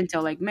schoolwork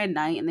until like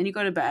midnight, and then you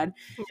go to bed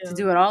to Yeah.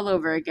 do it all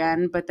over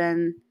again. But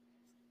then,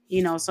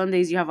 some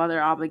days you have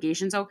other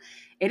obligations. So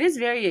it is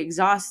very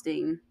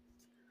exhausting.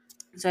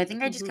 So I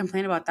think I just Mhm.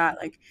 complain about that.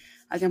 Like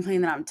I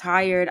complain that I'm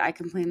tired. I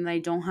complain that I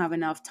don't have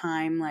enough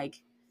time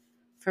like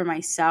for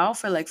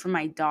myself or like for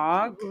my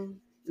dog. Mhm.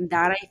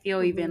 That I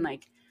feel even Mhm.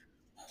 like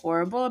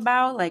horrible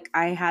about. Like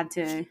I had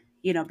to,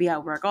 be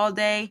at work all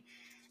day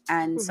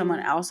and someone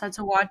Mhm. else had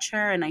to watch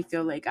her, and I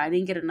feel like I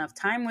didn't get enough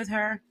time with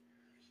her,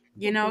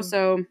 Mhm.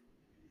 so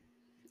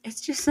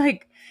it's just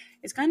like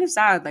it's kind of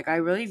sad. Like I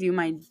really view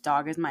my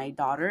dog as my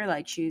daughter,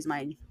 like she's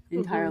my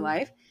entire Mhm.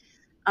 life.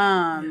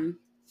 Yeah. Um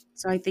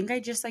so I think I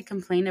just like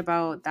complain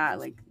about that,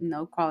 like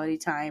no quality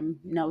time,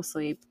 no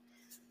sleep,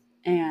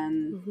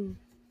 and Mhm.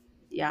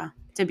 yeah,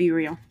 to be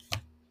real.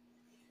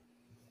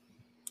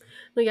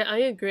 No, yeah, I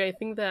agree. I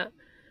think that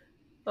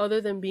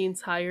other than being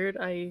tired,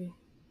 I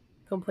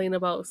complain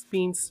about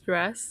being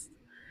stressed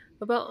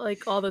about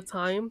like all the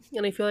time,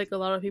 and I feel like a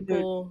lot of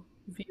Mhm. people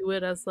view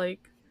it as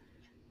like,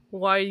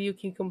 why do you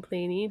keep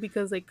complaining?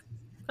 Because like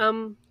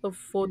I'm a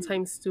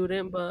full-time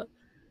student, but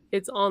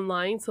it's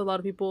online, so a lot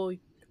of people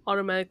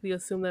automatically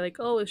assume that like,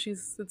 oh, if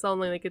she's it's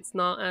online, like it's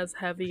not as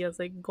heavy as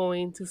like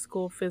going to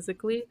school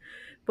physically.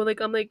 But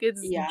like I'm like,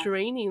 it's Yeah.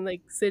 draining,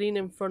 like sitting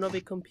in front of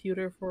a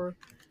computer for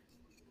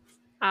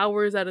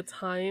hours at a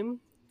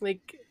time.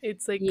 Like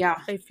it's like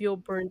Yeah. I feel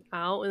burnt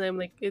out, and I'm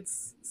like,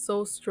 it's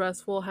so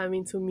stressful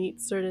having to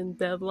meet certain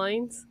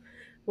deadlines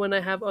when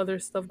I have other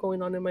stuff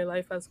going on in my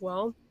life as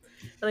well.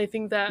 And I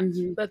think that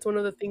Hmm. that's one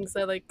of the things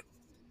that like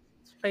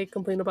I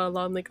complain about a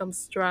lot. I'm like, I'm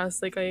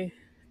stressed, like I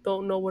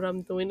don't know what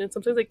I'm doing. And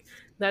sometimes like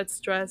that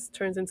stress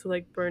turns into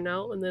like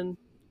burnout, and then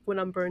when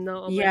I'm burned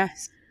out, I'm like,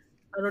 Yes.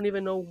 I don't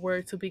even know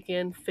where to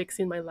begin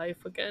fixing my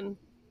life again.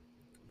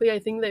 But yeah, I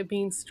think that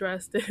being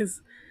stressed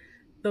is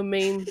the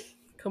main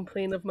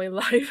complaint of my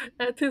life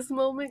at this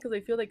moment, because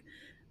I feel like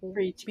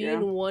Preach,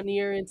 girl. being 1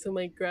 year into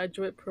my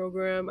graduate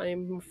program,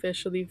 I'm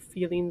officially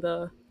feeling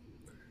the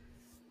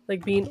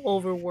like being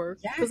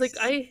overworked. Because like Yes.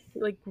 I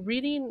like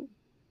reading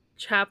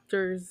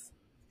chapters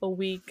a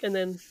week, and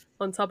then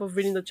on top of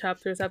reading the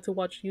chapters I have to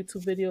watch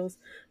YouTube videos.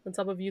 On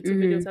top of YouTube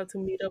videos Hmm. I have to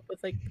meet up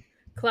with like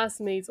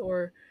classmates,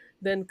 or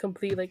then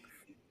complete like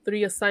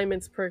 3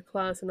 assignments per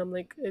class, and I'm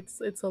like,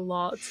 it's a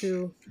lot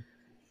to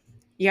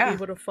be Yeah,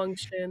 able to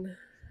function.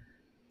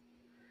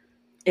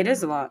 it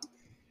is Yeah. a lot.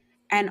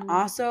 And Mhm.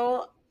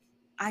 also,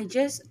 I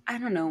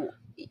don't know.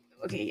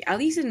 Okay, at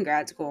least in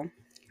grad school,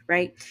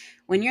 right?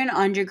 When you're an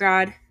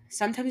undergrad,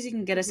 sometimes you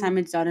can get Mhm.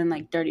 assignments done in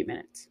like 30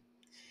 minutes.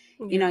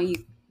 Yeah.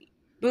 You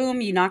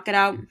boom, you knock it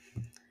out,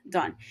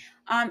 done.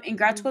 In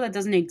grad Mhm. school, that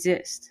doesn't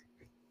exist.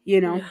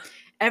 You know, Yeah.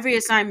 every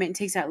assignment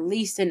takes at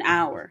least an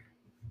hour,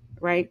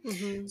 right?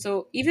 Mhm.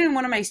 So even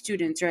one of my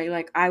students, right,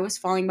 like I was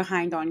falling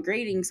behind on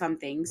grading some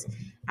things,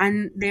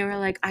 and they were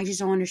like, I just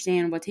don't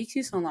understand what takes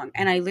you so long.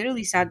 And I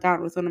literally sat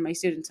down with one of my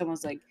students and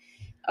was like,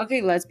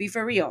 okay, let's be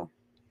for real.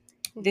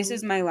 This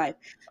is Mhm. my life.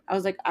 I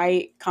was like,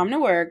 I come to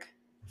work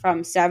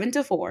from 7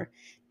 to 4.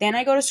 Then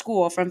I go to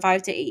school from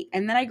 5 to 8.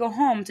 And then I go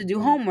home to do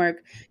Mhm.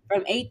 homework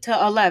from 8 to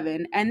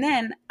 11. And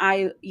then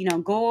I,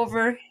 go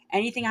over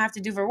anything I have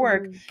to do for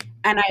work. Mhm.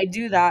 And I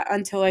do that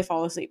until I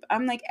fall asleep.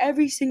 I'm like,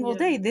 every single Yeah.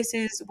 day, this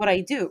is what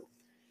I do,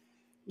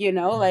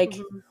 like,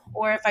 Mhm.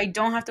 or if I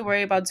don't have to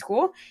worry about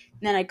school,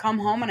 then I come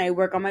home and I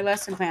work on my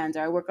lesson plans,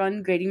 or I work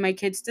on grading my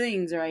kids'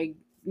 things, or I,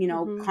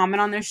 Mhm.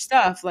 comment on their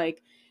stuff.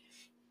 Like,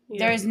 Yeah.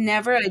 there's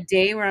never a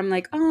day where I'm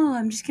like, oh,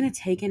 I'm just gonna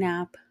take a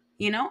nap.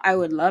 I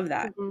would love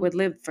that. Mhm. Would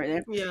live for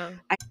it. Yeah.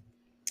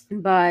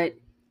 But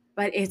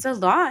it's a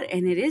lot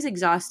and it is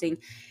exhausting.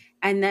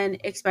 And then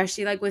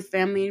especially like with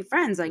family and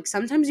friends, like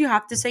sometimes you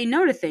have to say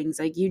no to things.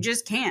 Like you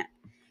just can't.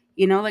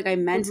 Like I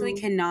mentally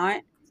Mhm.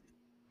 cannot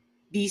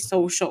be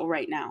social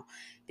right now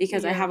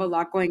because I have a Yeah.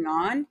 lot going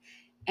on.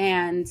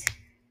 And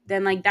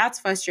then like that's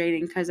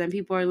frustrating because then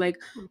people are like,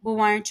 Mhm. well,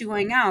 why aren't you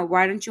going out?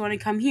 Why don't you want to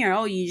come here?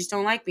 Oh, you just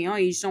don't like me. Oh,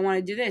 you just don't want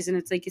to do this. And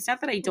it's like, it's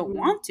not that I don't Mhm.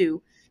 want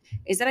to,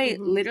 is that I Mhm.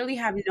 literally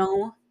have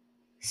no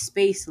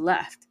space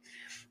left.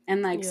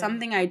 And like Yeah.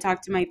 something I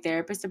talk to my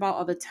therapist about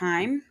all the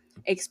time,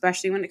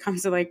 especially when it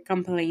comes to like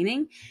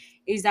complaining,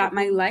 is that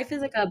my Mhm. life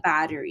is like a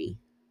battery,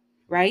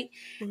 right?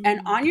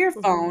 And Mhm. on your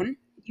Mhm. phone,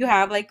 you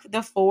have like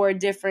the four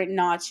different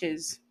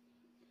notches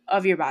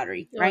of your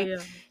battery, Oh right?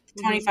 yeah.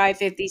 Mhm. 25,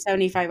 50,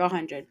 75,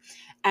 100.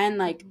 And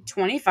like Mhm.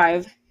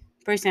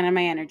 25% of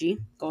my energy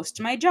goes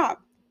to my job,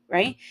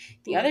 right?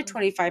 The other Yeah.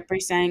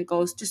 25%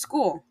 goes to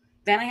school.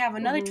 Then I have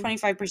another Mhm.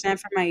 25%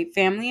 for my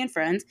family and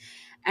friends,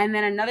 and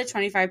then another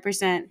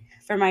 25%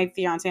 for my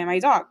fiance and my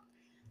dog.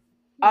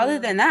 Other Yeah.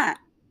 than that,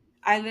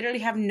 I literally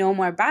have no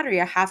more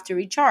battery. I have to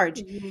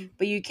recharge. Mhm.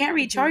 But you can't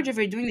recharge Mhm. if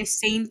you're doing the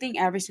same thing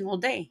every single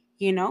day,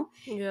 you know?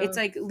 It's Yeah.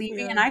 like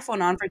leaving an Yeah.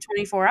 iPhone on for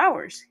 24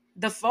 hours.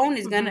 The phone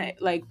is going to Mhm.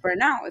 like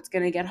burn out. It's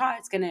going to get hot.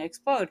 It's going to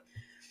explode,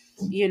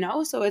 you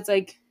know? So it's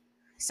like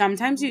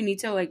sometimes you Mhm. need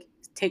to like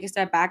take a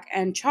step back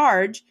and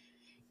charge,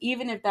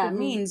 even if that Mhm.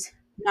 means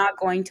not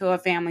going to a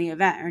family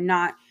event or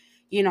not,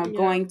 you know, Yeah.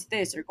 going to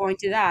this or going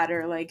to that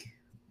or like,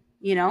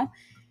 you know?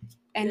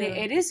 And Yeah.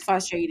 it is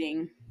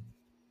frustrating.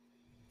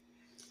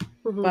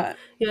 Mhm. But,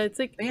 Yeah, it's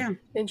like but yeah.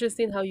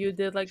 interesting how you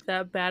did like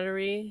that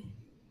battery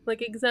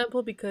like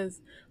example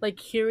because like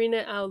hearing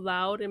it out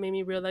loud it made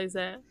me realize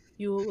that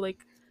you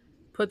like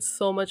put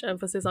so much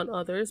emphasis on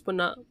others but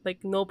not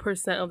like no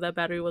percent of that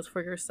battery was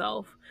for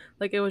yourself.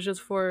 Like it was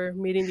just for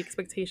meeting the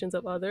expectations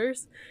of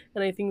others.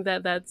 And I think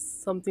that that's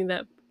something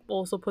that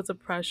also puts a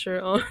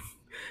pressure on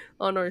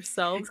on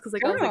ourselves because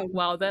like I was like Girl.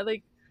 wow that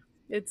like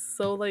it's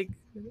so like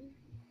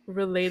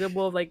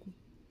relatable like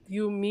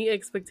you meet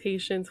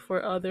expectations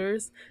for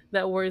others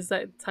that where's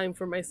that time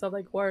for myself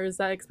like where is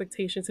that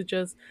expectation to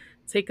just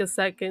take a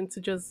second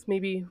to just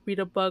maybe read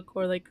a book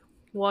or like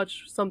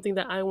watch something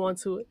that I want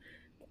to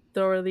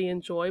thoroughly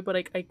enjoy but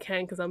like I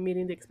can't because I'm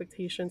meeting the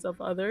expectations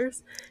of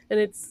others and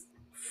it's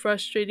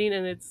frustrating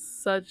and it's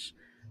such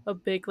a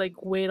big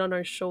like weight on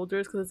our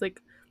shoulders because it's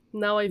like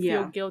now I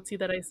feel Yeah. guilty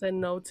that I said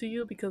no to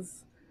you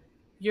because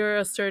you're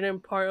a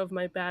certain part of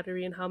my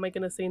battery and how am I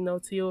going to say no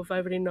to you if I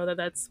already know that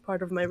that's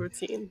part of my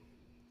routine.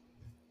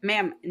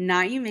 Ma'am,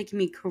 now you making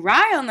me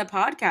cry on the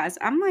podcast.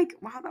 I'm like,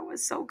 wow, that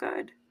was so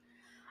good.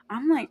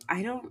 I'm like,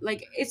 I don't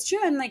like it's true.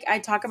 And like I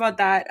talk about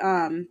that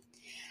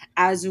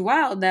as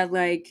well, that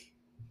like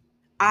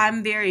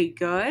I'm very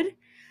good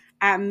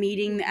at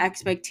meeting the Mhm.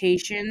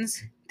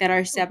 expectations that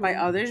are set by Mhm.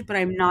 others, but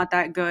I'm not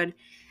that good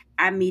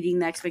at meeting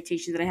the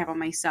expectations that I have on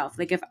myself.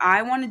 Like if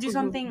I want to do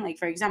something, Mhm. like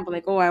for example,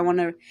 like, oh, I want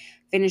to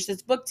finish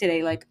this book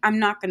today, like I'm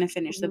not gonna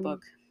finish the Mhm.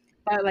 book.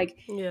 But like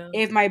Yeah.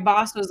 if my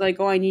boss was like,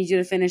 oh, I need you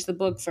to finish the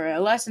book for a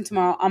lesson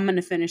tomorrow, I'm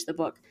gonna finish the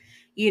book.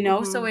 You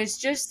know? So Mhm. it's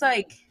just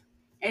like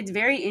it's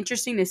very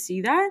interesting to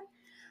see that.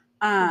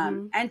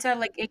 Mhm. And to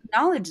like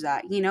acknowledge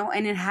that, you know,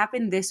 and it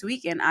happened this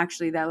weekend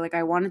actually that like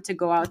I wanted to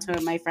go out to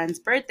my friend's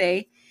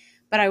birthday,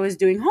 but I was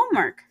doing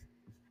homework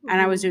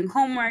and I was Mhm. doing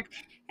homework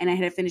and I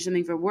had to finish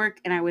something for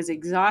work and I was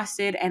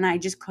exhausted and I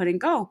just couldn't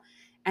go.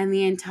 And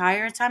the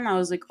entire time I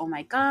was like, oh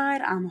my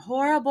God, I'm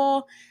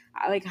horrible.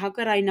 Like, how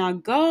could I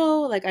not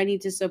go? Like, I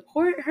need to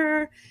support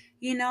her,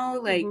 you know,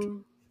 like,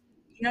 Mhm.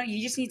 you know,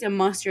 you just need to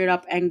muster it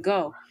up and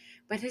go.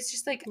 But it's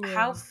just like,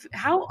 Yeah.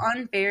 how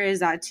unfair is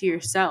that to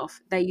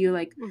yourself that you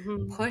like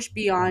Mhm. push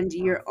beyond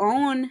your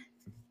own,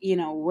 you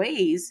know,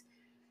 ways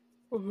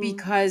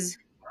Mhm. because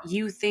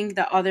you think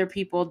that other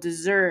people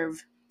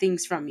deserve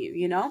things from you,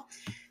 you know?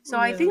 So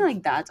I think Yeah.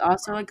 like that's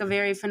also like a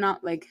very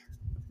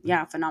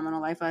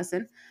phenomenal life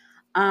lesson.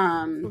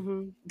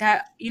 Mhm.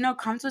 That you know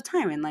comes with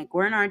time and like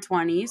we're in our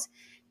 20s.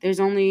 There's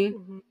only,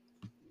 Mhm.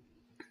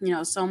 you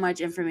know, so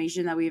much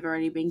information that we've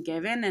already been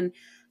given and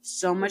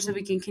so much that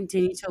we Mhm. can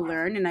continue to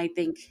learn and I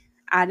think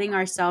adding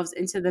ourselves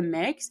into the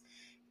mix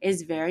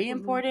is very Mhm.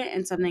 important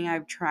and something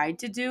I've tried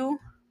to do.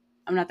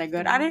 I'm not that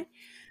good at Mhm. it,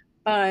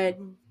 but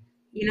Mhm.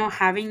 you know,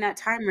 having that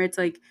time where it's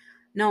like,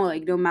 no,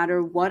 like no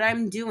matter what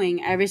I'm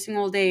doing every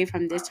single day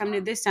from this time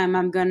to this time,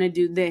 I'm gonna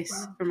do this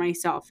Mhm. for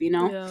myself, you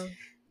know? Yeah.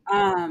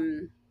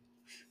 Um,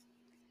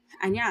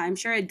 and yeah, I'm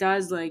sure it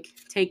does like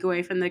take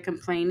away from the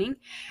complaining.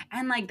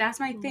 And like that's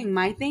my thing. Mhm.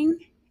 My thing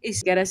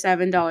is get a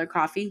 $7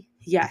 coffee.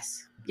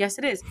 Yes. Yes,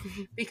 it is.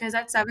 Because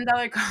that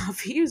 $7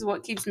 coffee is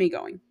what keeps me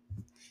going.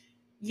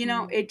 You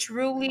know, Mhm. it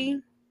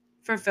truly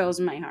fulfills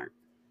my heart.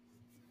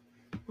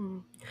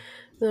 Mhm.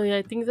 No, yeah,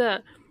 I think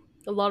that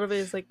a lot of it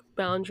is like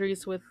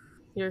boundaries with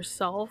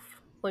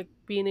yourself, like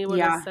being able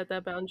to Yeah. set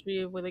that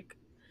boundary with like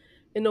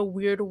in a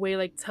weird way,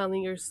 like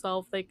telling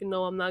yourself like,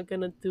 no, I'm not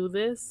gonna do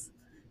this,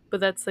 but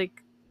that's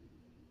like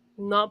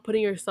not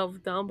putting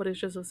yourself down, but it's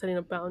just setting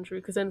a boundary.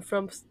 Because then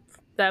from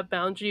that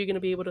boundary, you're gonna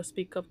be able to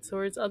speak up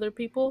towards other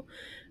people.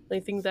 And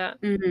I think that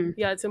Hmm.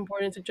 yeah, it's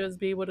important to just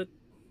be able to,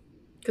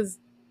 because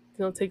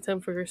take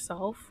time for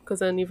yourself, because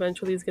then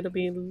eventually it's gonna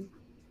be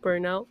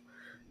burnout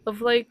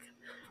of like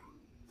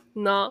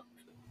not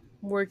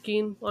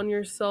working on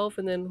yourself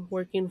and then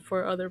working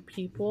for other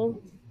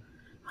people.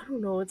 I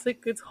don't know. It's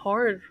like it's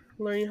hard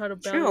learning how to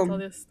balance all True.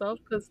 this stuff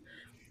because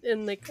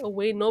in like a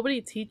way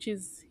nobody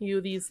teaches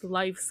you these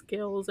life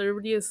skills.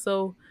 Everybody is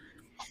so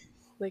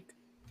like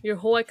your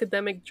whole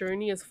academic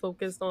journey is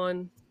focused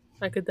on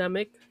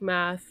academic,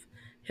 math,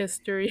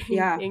 history,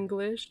 Yeah.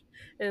 English.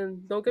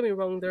 And don't get me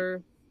wrong,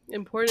 they're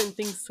important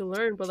things to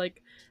learn, but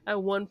like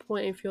at one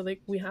point I feel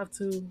like we have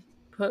to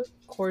put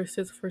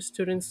courses for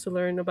students to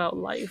learn about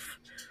life.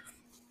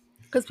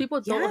 because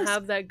people don't Yes.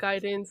 have that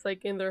guidance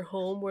like in their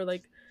home where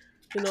like,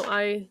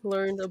 I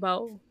learned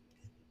about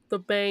the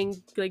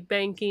bank, like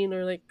banking,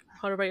 or like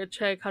how to write a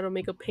check, how to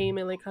make a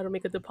payment, like how to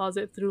make a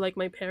deposit through like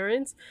my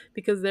parents,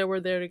 because they were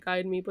there to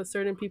guide me. But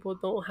certain people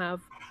don't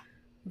have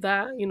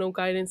that,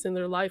 guidance in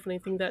their life. And I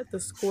think that the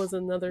school is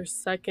another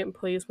second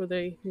place where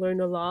they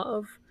learn a lot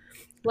of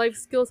life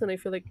skills. And I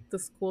feel like the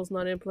school's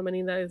not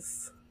implementing that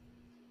is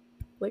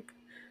like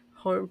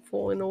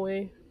harmful in a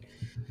way.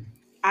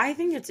 I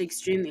think it's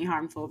extremely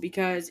harmful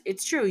because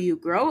it's true. You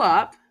grow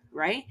up,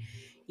 right?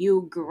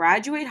 You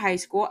graduate high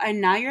school, and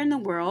now you're in the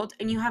world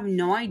and you have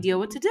no idea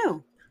what to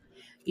do.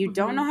 You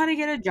don't Mm-hmm. know how to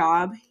get a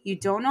job. You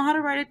don't know how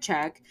to write a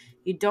check.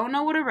 You don't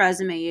know what a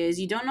resume is.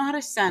 You don't know how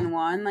to send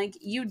one. Like,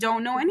 you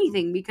don't know Mm-hmm.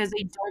 anything because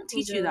they don't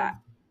teach you Yeah. that.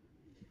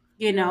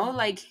 Yeah.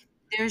 Like,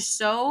 they're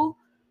so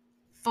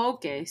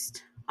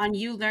focused on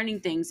you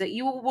learning things that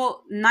you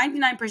will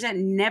 99%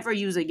 never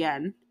use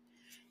again.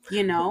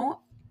 You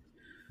know,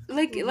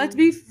 like, let's Mm-hmm.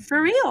 be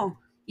for real.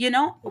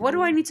 What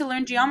do I Mm-hmm. need to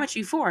learn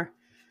geometry for?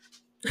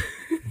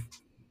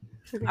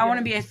 I want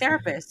to Yeah. be a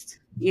therapist.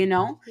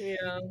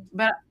 Yeah.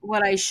 But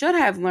what I should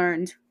have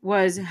learned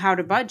was how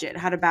to budget,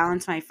 how to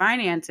balance my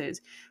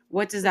finances.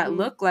 What does that Mm-hmm.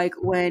 look like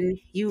when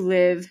you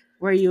live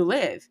where you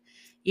live?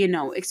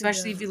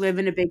 Especially Yeah. if you live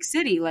in a big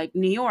city like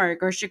New York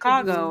or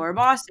Chicago Mm-hmm. or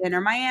Boston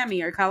or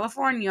Miami or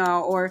California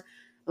or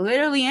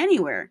literally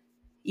anywhere,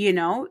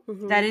 that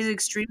Mm-hmm. is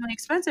extremely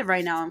expensive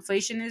right now.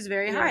 Inflation is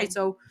very high. Yeah.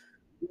 So,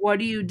 what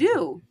do you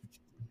do?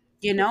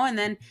 And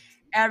then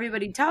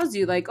everybody tells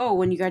you, like, oh,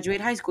 when you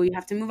graduate high school, you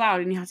have to move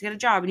out and you have to get a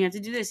job and you have to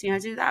do this and you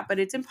have to do that. But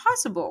it's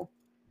impossible.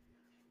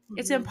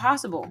 It's Mm-hmm.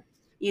 impossible,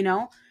 you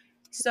know?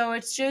 So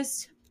it's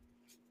just,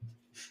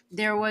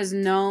 there was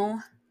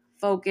no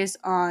focus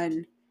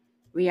on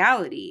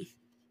reality,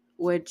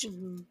 which,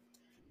 Mm-hmm.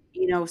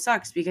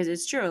 sucks because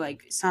it's true.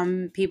 Like,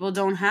 some people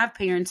don't have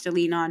parents to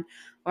lean on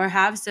or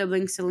have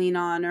siblings to lean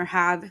on or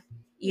have,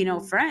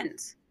 Mm-hmm.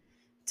 friends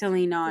to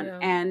lean on.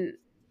 Yeah. And,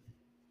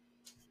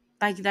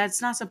 like,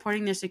 that's not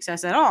supporting their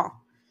success at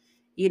all.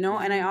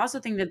 And I Mm-hmm. also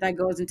think that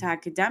goes into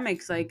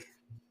academics. Like,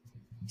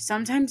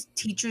 sometimes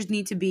teachers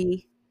need to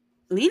be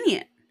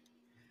lenient,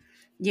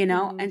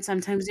 Mm-hmm. and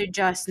sometimes they're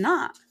just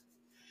not.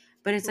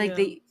 But it's like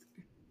Yeah.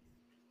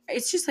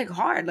 it's just like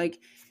hard. Like,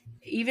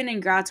 even in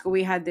grad school,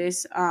 we had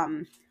this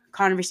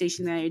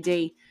conversation the other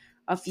day.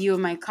 A few of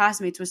my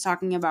classmates was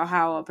talking about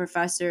how a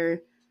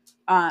professor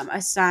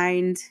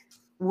assigned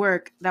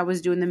work that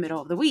was due in the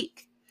middle of the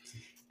week,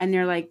 and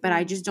they're like, "But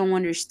I Mm-hmm. just don't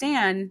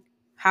understand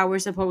how we're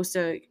supposed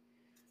to,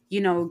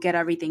 get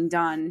everything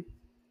done,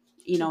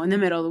 in the Mm-hmm.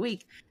 middle of the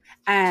week."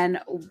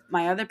 And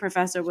my other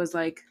professor was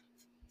like,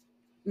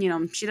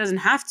 she doesn't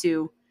have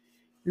to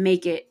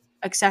make it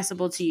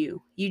accessible to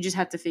you. You just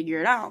have to figure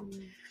it out,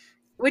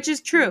 which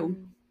is true.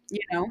 Mm-hmm.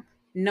 You know,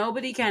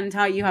 nobody can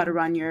tell you how to Mm-hmm.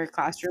 run your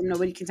classroom.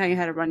 Nobody can tell you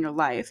how to run your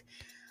life.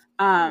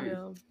 Um,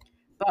 Yeah.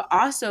 but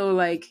also,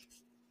 like,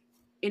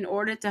 in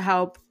order to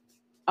help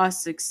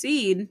us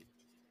succeed,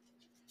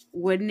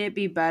 wouldn't it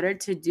be better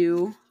to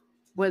do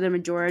what the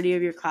majority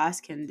of your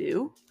class can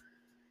do?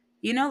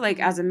 Like,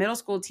 Mm-hmm. as a middle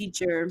school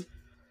teacher,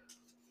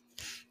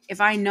 if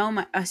I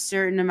know a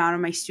certain amount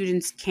of my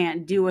students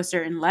can't do a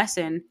certain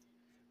lesson,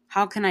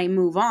 how can I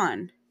move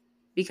on?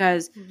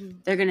 Because Mm-hmm.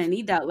 they're going to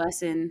need that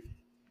lesson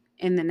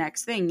in the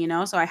next thing.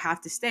 So I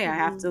have to stay. I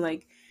have Mm-hmm. to,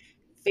 like,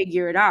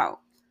 figure it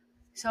out.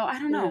 So I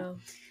don't know. Yeah.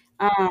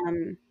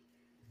 Um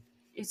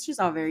it's just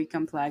all very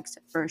complex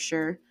for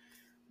sure.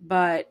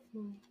 But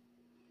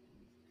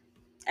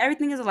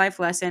everything is a life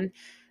lesson.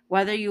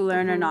 Whether you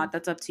learn or Mm-hmm. not,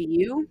 that's up to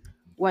you.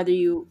 Whether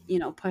you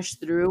push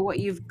through what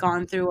you've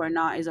gone through or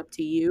not is up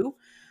to you.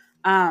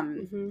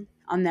 Um Mm-hmm.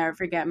 I'll never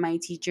forget my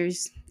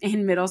teachers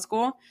in middle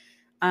school.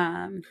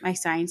 My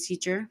science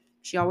teacher,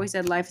 she always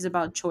said life is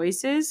about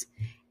choices,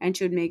 and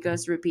she would make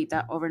us repeat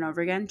that over and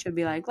over again. She'd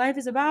be like, life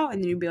is about,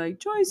 and then you'd be like,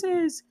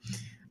 choices.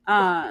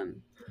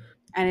 Um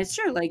And it's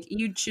true. Like,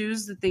 you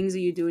choose the things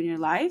that you do in your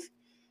life,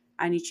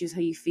 and you choose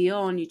how you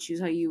feel, and you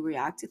choose how you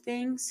react to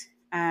things.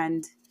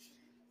 And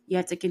you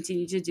have to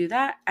continue to do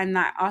that. And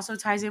that also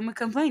ties in with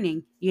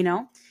complaining.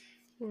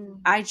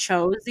 I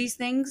chose these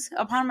things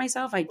upon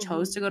myself. I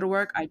chose Mm-hmm. to go to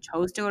work. I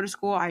chose to go to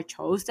school. I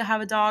chose to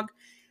have a dog.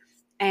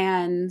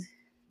 And,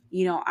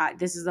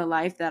 this is the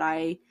life that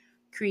I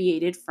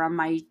created from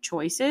my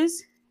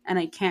choices. And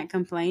I can't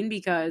complain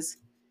because,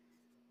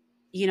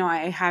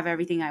 I have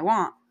everything I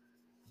want.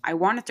 I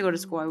wanted to go to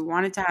school. I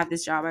wanted to have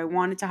this job. I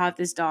wanted to have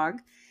this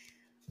dog.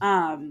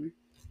 Um,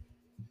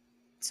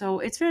 so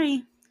it's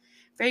very,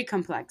 very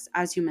complex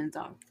as humans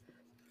are.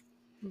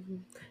 Mm-hmm.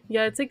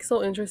 Yeah, it's like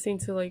so interesting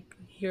to like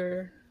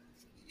hear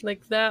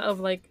like that of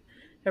like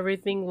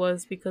everything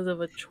was because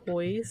of a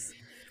choice.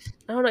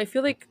 I don't know. I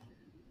feel like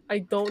I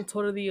don't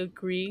totally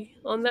agree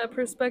on that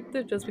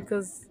perspective just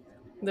because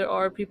there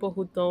are people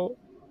who don't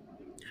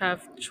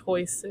have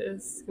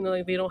choices,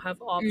 like they don't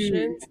have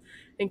Mm, options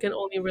and can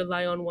only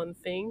rely on one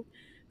thing.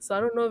 So I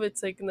don't know if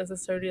it's like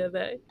necessarily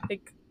that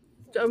like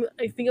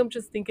I think I'm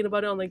just thinking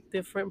about it on like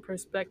different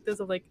perspectives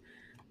of like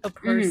a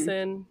mm,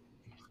 person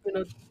you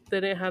know,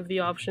 didn't have the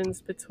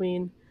options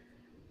between,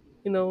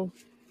 you know,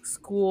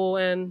 school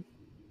and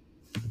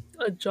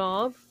a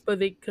job, but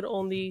they could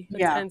only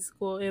Yeah. attend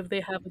school if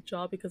they have a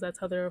job because that's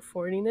how they're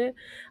affording it.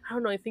 I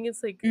don't know. I think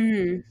it's like,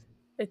 Hmm.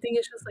 I think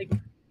it's just like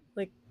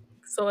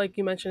so like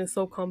you mentioned, it's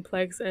so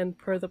complex and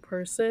per the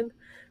person.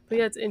 But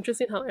yeah, it's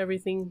interesting how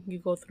everything you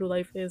go through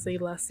life is a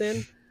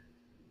lesson.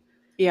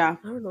 Yeah.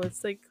 I don't know.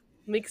 It's like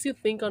makes you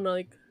think on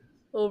like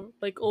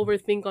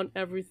overthink on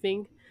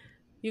everything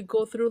you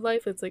go through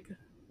life. It's like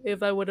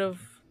if I would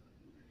have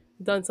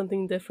done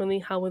something differently,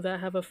 how would that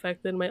have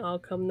affected my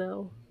outcome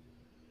now?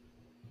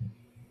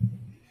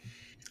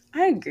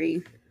 I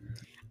agree.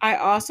 I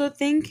also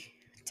think,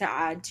 to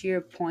add to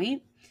your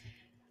point,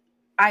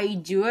 I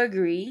do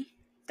agree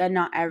that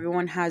not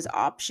everyone has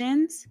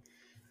options.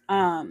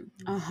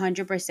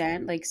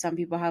 100%. Like some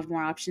people have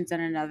more options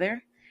than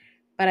another,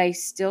 but I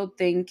still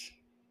think,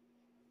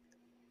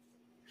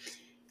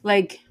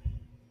 like,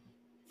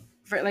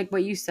 for like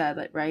what you said,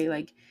 like, right?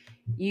 Like,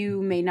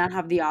 you may not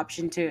have the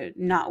option to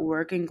not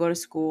work and go to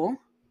school,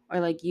 or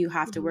like you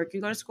have to Mhm, work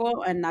and go to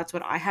school, and that's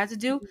what I had to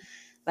do.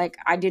 Like,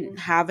 I didn't mhm,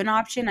 have an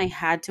option. I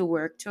had to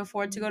work to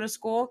afford to mhm, go to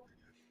school,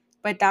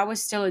 but that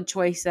was still a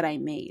choice that I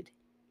made.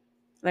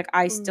 Like,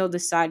 I still mhm,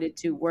 decided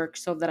to work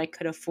so that I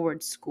could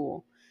afford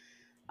school.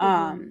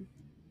 mhm, Um,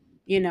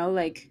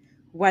 like,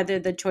 whether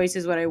the choice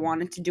is what I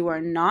wanted to do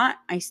or not,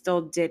 I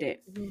still did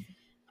it. mhm.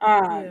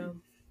 Um, Yeah.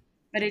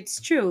 but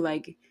it's true,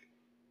 like,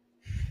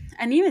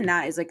 and even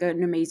that is like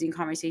an amazing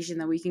conversation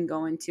that we can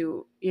go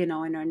into, in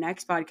our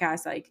next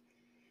podcast. Like,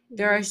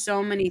 there are Mhm,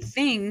 so many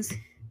things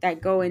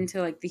that go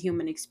into like the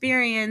human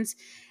experience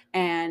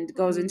and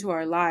goes mhm, into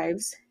our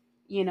lives,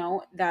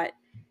 that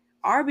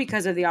are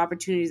because of the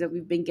opportunities that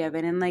we've been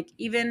given. And like,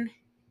 even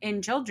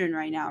in children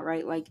right now,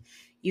 right? Like,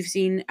 you've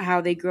seen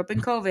how they grew up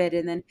in COVID,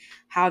 and then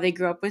how they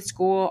grew up with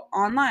school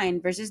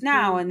online versus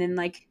now, mhm. and then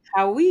like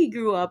how we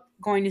grew up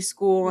going to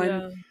school.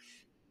 And Yeah.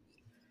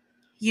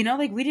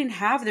 like, we didn't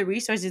have the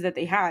resources that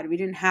they had. We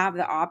didn't have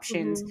the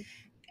options Mhm,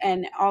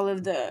 and all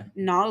of the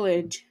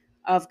knowledge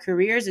of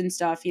careers and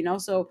stuff,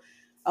 so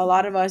a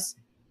lot mhm, of us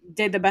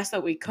did the best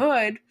that we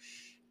could.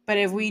 But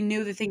if we mhm.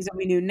 knew the things that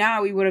we knew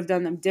now, we would have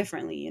done them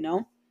differently,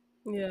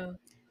 Yeah.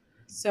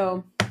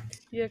 so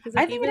Yeah, because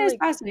I like think it even is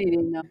like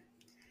fascinating though.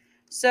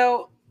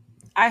 So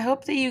I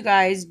hope that you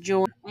guys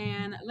join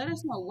and let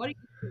us know, what do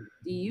you think?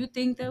 Do you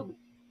think that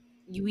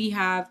we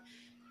have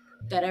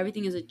that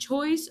everything is a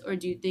choice, or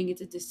do you think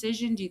it's a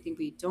decision? Do you think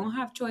we don't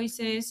have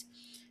choices?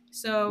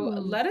 So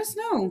mm, let us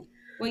know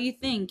what you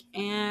think,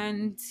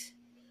 and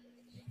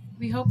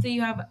we hope that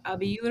you have a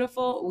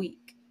beautiful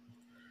week.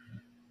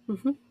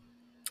 mhm.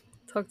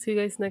 Talk to you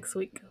guys next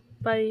week.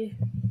 Bye.